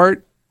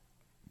part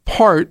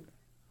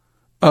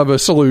of a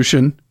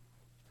solution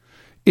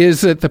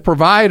is that the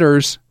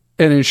providers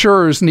and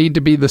insurers need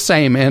to be the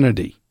same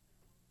entity,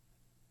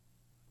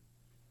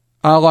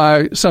 a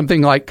la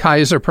something like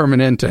Kaiser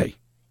Permanente.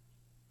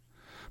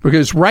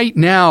 Because right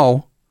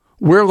now,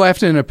 we're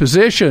left in a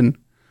position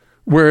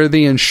where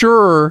the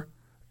insurer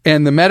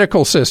and the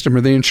medical system,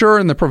 or the insurer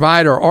and the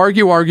provider,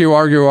 argue.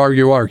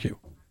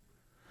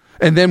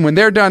 And then when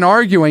they're done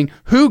arguing,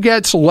 who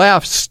gets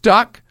left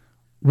stuck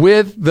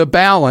with the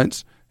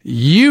balance?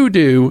 You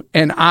do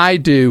and I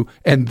do,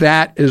 and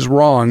that is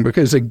wrong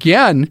because,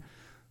 again,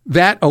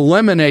 that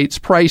eliminates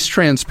price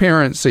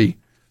transparency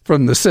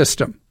from the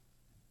system.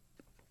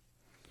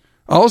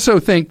 I also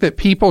think that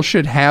people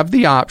should have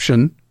the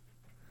option,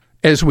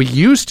 as we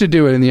used to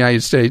do it in the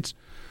United States,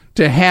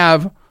 to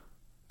have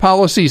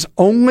policies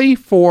only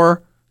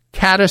for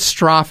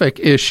catastrophic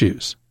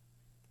issues.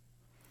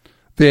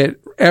 That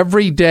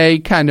everyday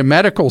kind of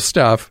medical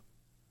stuff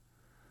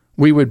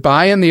we would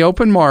buy in the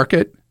open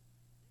market,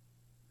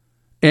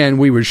 and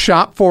we would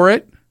shop for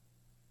it,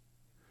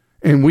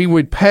 and we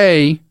would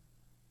pay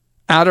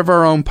out of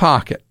our own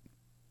pocket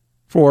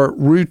for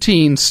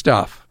routine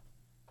stuff.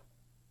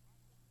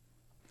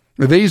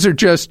 These are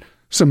just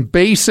some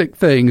basic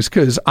things,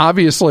 because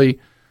obviously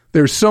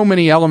there's so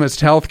many elements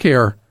to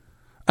healthcare,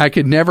 I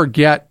could never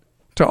get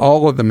to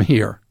all of them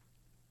here.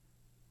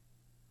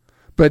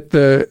 But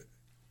the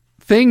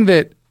thing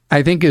that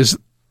I think is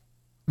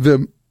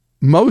the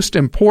most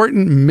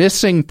important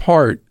missing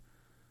part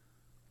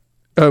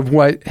of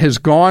what has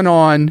gone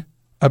on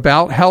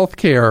about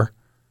healthcare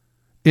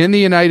in the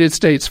United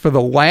States for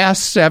the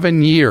last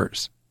 7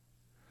 years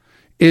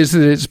is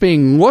that it's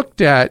being looked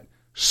at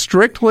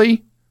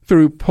strictly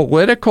through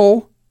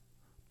political,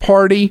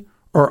 party,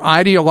 or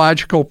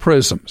ideological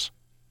prisms.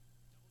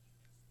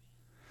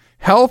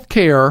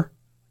 Healthcare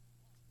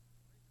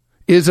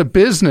is a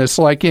business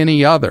like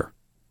any other,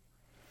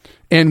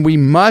 and we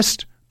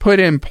must put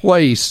in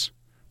place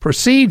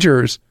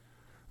procedures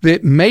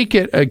that make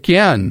it,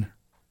 again,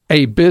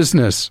 a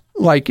business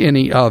like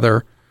any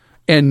other,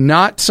 and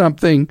not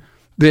something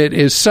that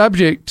is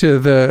subject to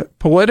the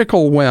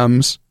political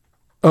whims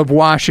of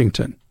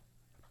Washington.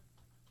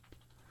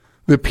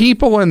 The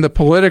people in the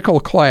political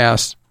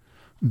class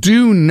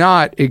do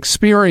not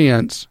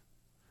experience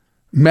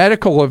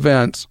medical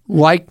events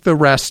like the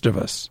rest of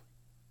us.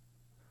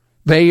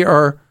 They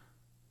are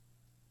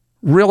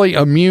really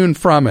immune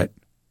from it.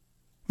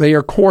 They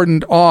are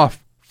cordoned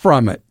off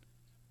from it.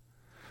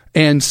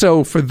 And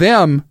so for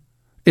them,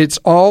 it's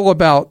all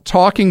about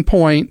talking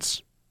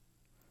points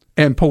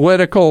and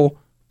political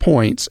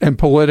points and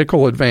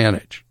political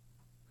advantage.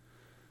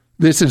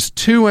 This is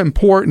too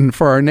important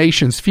for our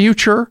nation's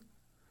future,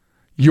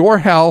 your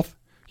health,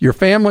 your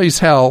family's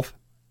health,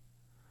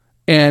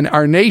 and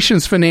our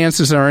nation's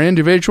finances and our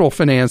individual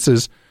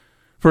finances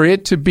for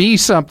it to be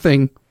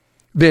something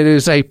that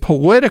is a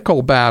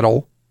political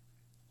battle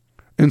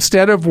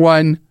instead of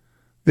one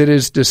that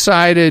is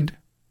decided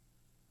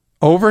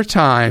over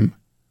time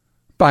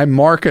by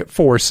market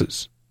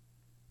forces.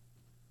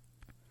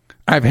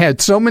 I've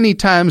had so many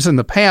times in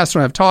the past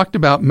when I've talked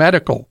about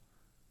medical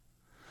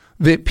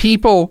that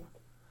people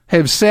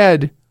have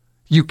said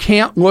you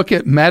can't look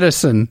at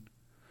medicine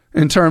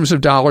in terms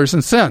of dollars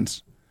and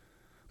cents.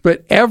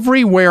 But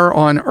everywhere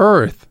on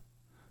earth,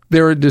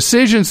 there are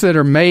decisions that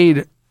are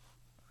made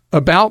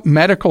about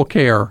medical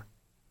care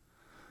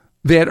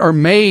that are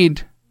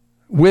made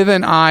with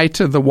an eye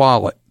to the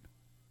wallet.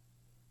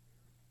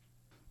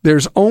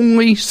 There's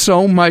only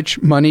so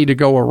much money to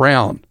go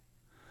around,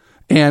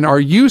 and our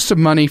use of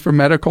money for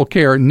medical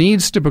care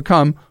needs to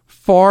become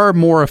far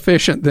more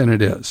efficient than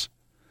it is.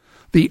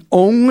 The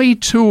only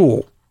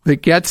tool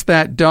that gets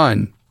that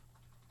done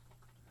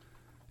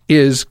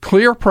is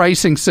clear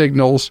pricing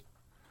signals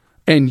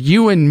and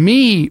you and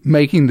me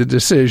making the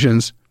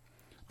decisions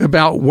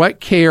about what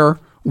care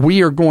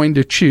we are going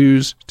to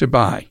choose to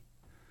buy.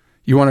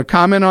 You want to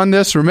comment on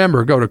this?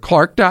 Remember, go to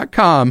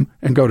Clark.com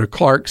and go to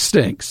Clark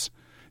Stinks.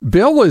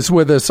 Bill is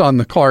with us on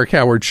the Clark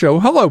Howard Show.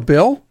 Hello,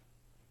 Bill.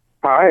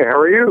 Hi, how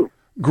are you?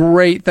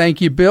 Great,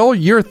 thank you, Bill.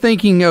 You're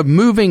thinking of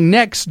moving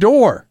next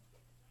door.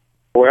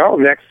 Well,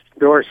 next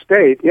door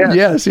state,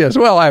 yes. Yes.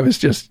 Well, I was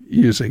just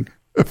using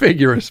a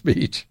figure of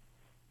speech.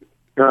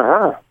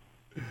 Uh-huh.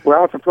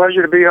 Well, it's a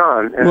pleasure to be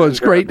on. Well, it's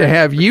great to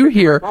have you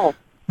here.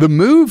 The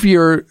move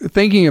you're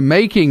thinking of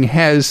making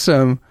has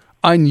some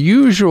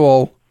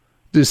unusual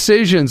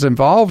decisions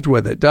involved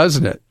with it,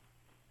 doesn't it?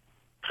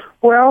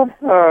 Well,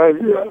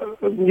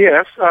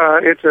 yes.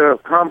 It's a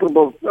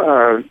comparable,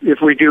 if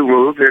we do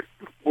move, it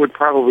would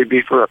probably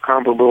be for a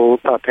comparable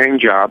paying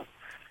job.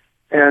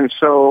 And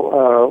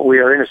so we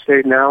are in a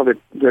state now that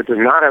does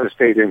not have a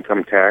state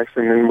income tax,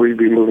 and then we'd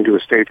be moving to a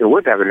state that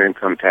would have an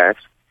income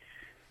tax.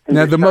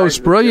 Now, the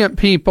most brilliant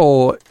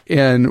people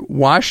in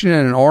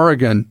Washington and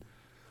Oregon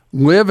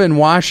live in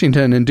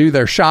Washington and do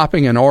their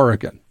shopping in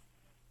Oregon.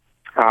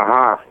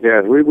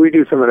 Yeah, we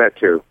do some of that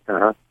too.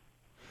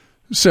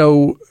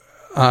 So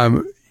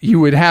you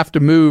would have to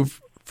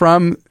move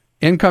from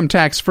income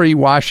tax-free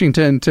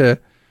Washington to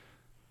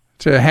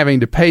having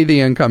to pay the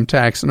income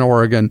tax in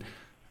Oregon.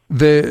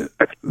 The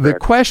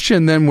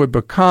question then would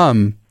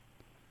become,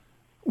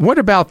 what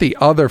about the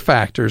other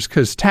factors?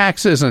 Because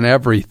tax isn't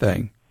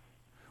everything.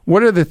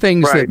 What are the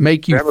things that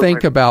make you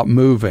think about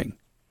moving?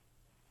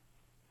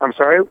 I'm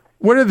sorry?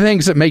 What are the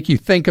things that make you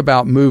think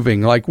about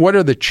moving? Like, what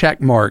are the check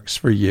marks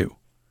for you?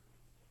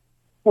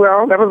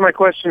 Well, that was my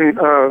question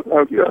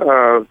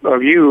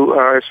of you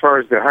as far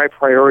as the high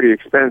priority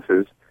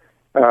expenses.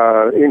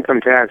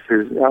 Income tax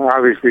is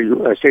obviously,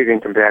 state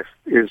income tax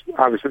is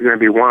obviously going to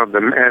be one of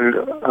them. And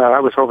I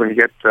was hoping to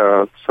get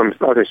some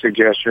other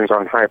suggestions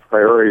on high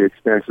priority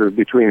expenses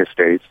between the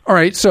states. All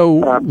right, so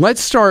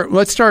let's start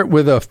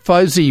with a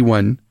fuzzy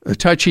one, a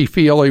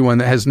touchy-feely one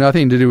that has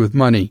nothing to do with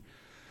money.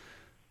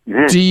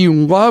 Mm-hmm. Do you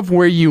love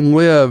where you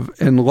live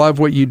and love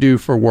what you do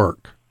for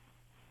work?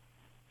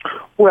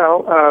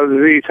 Well,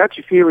 the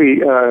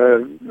touchy-feely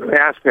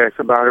aspects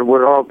about it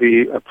would all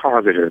be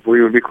positive.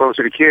 We would be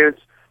closer to kids.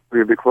 We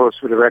would be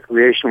closer to the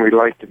recreation we'd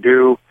like to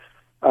do.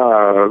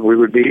 We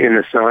would be in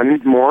the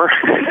sun more.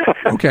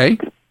 Okay.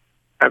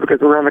 Because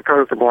we're on the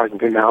coast of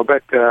Washington now.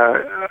 But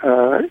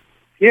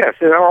yes,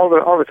 all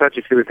the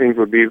touchy-feely things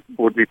would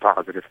be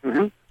positive.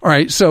 Mm-hmm. All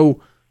right.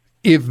 So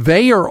if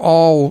they are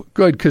all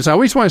good, because I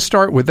always want to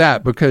start with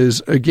that,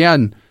 because,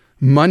 again,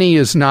 money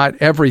is not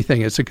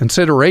everything. It's a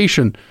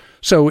consideration.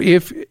 So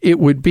if it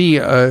would be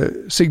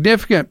a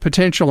significant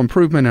potential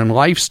improvement in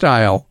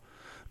lifestyle,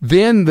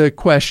 then the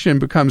question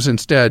becomes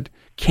instead,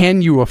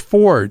 can you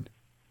afford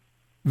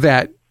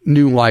that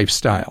new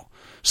lifestyle?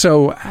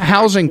 So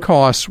housing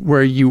costs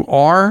where you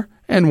are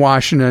in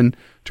Washington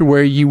to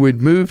where you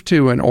would move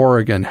to in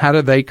Oregon, how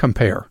do they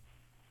compare?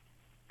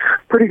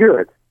 Pretty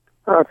good.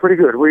 Pretty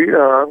good. We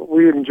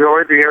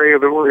enjoy the area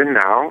that we're in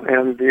now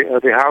and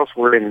the house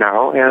we're in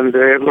now, and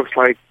it looks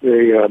like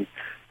a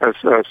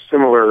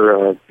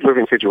similar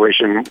living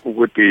situation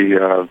would be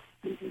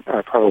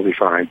probably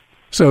fine.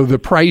 So the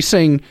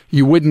pricing,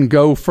 you wouldn't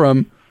go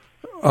from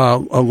a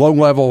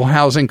low-level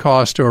housing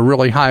cost to a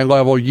really high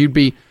level. You'd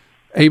be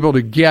able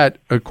to get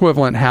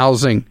equivalent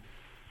housing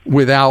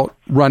without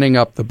running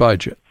up the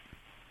budget.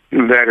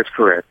 That is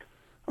correct.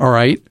 All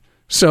right.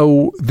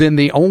 So then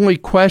the only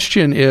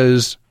question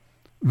is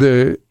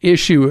the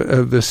issue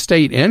of the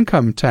state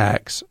income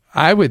tax,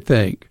 I would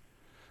think,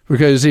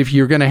 because if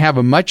you're going to have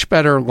a much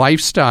better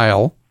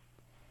lifestyle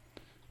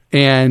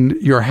and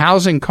your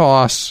housing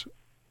costs,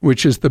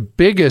 which is the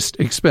biggest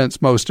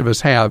expense most of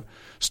us have,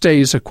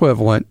 stays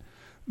equivalent,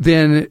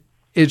 then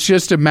it's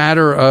just a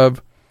matter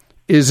of,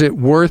 is it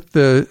worth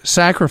the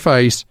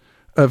sacrifice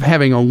of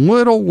having a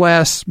little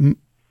less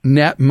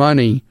net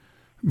money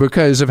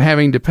because of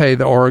having to pay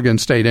the Oregon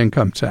state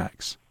income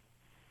tax?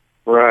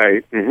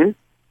 Right. Mm-hmm.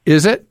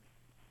 Is it?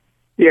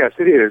 Yes,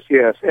 it is,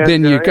 yes. And,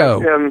 then you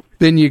go.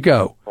 Then you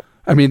go.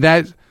 I mean,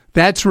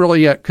 that's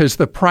really it, because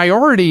the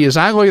priority, as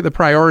I look at the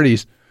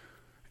priorities,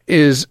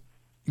 is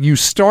you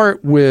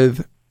start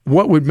with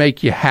what would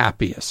make you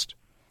happiest.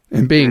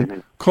 And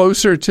being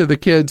closer to the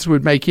kids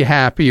would make you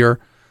happier.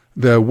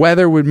 The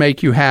weather would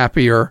make you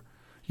happier.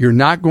 You're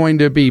not going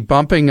to be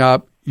bumping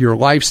up your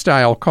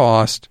lifestyle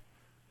cost.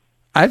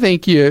 I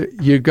think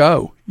you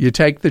go. You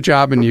take the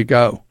job and you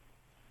go.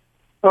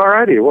 All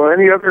righty. Well,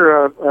 any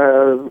other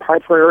high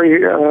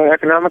priority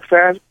economic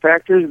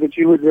factors that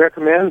you would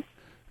recommend?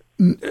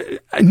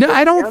 No,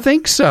 I don't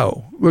think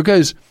so,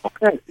 because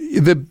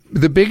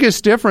the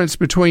biggest difference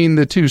between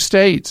the two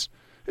states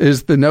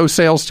is the no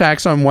sales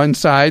tax on one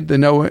side, the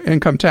no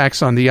income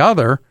tax on the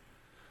other.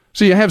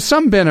 So you have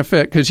some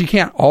benefit because you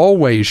can't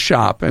always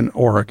shop in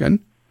Oregon.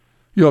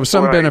 You'll have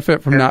some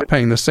benefit from not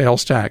paying the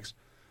sales tax.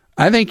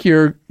 I think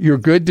you're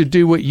good to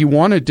do what you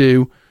want to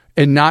do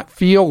and not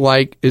feel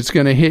like it's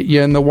going to hit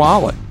you in the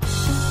wallet.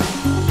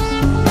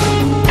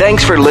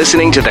 Thanks for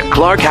listening to the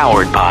Clark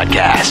Howard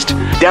Podcast.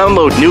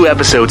 Download new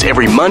episodes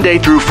every Monday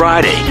through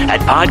Friday at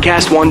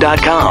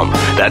podcastone.com.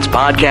 That's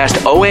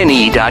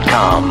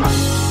podcastone.com.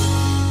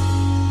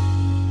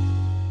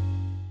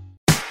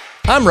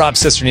 I'm Rob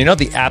Cisternino,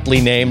 the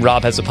aptly named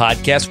Rob Has a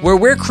Podcast, where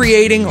we're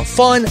creating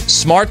fun,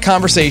 smart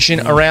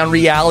conversation around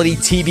reality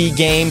TV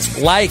games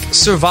like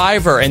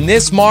Survivor. And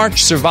this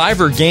March,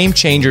 Survivor Game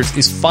Changers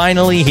is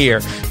finally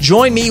here.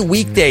 Join me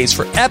weekdays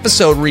for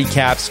episode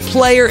recaps,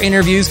 player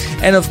interviews,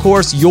 and of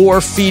course, your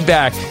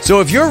feedback.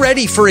 So if you're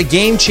ready for a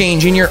game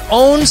change in your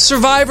own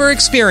Survivor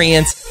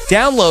experience,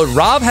 download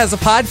Rob Has a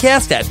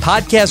Podcast at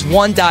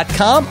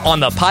podcastone.com on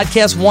the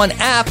Podcast One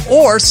app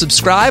or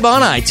subscribe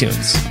on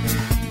iTunes.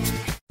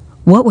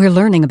 What we're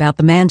learning about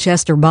the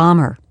Manchester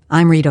bomber.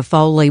 I'm Rita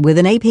Foley with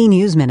an AP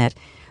News Minute.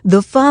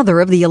 The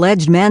father of the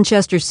alleged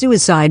Manchester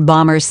suicide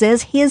bomber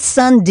says his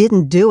son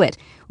didn't do it.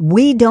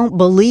 We don't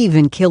believe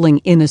in killing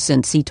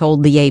innocents, he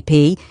told the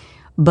AP.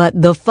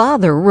 But the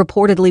father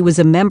reportedly was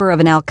a member of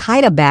an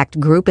al-Qaeda-backed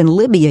group in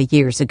Libya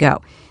years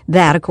ago.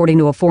 That, according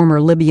to a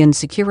former Libyan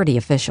security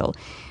official.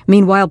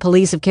 Meanwhile,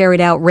 police have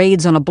carried out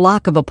raids on a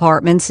block of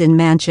apartments in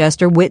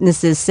Manchester.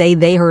 Witnesses say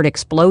they heard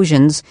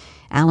explosions.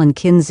 Alan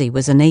Kinsey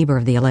was a neighbor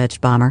of the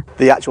alleged bomber.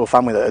 The actual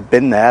family that had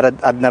been there,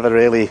 I'd never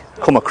really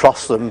come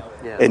across them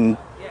in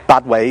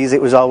bad ways.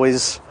 It was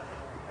always,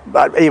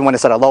 even when I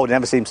said hello, they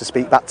never seemed to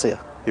speak back to you.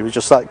 It was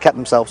just like kept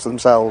themselves to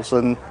themselves,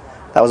 and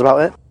that was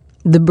about it.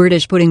 The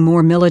British putting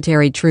more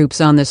military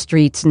troops on the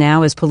streets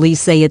now as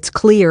police say it's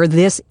clear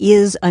this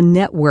is a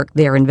network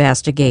they're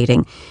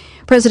investigating.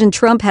 President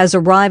Trump has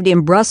arrived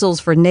in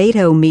Brussels for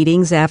NATO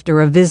meetings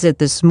after a visit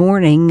this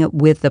morning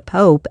with the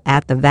Pope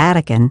at the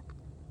Vatican.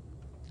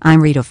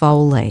 I'm Rita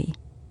Foley.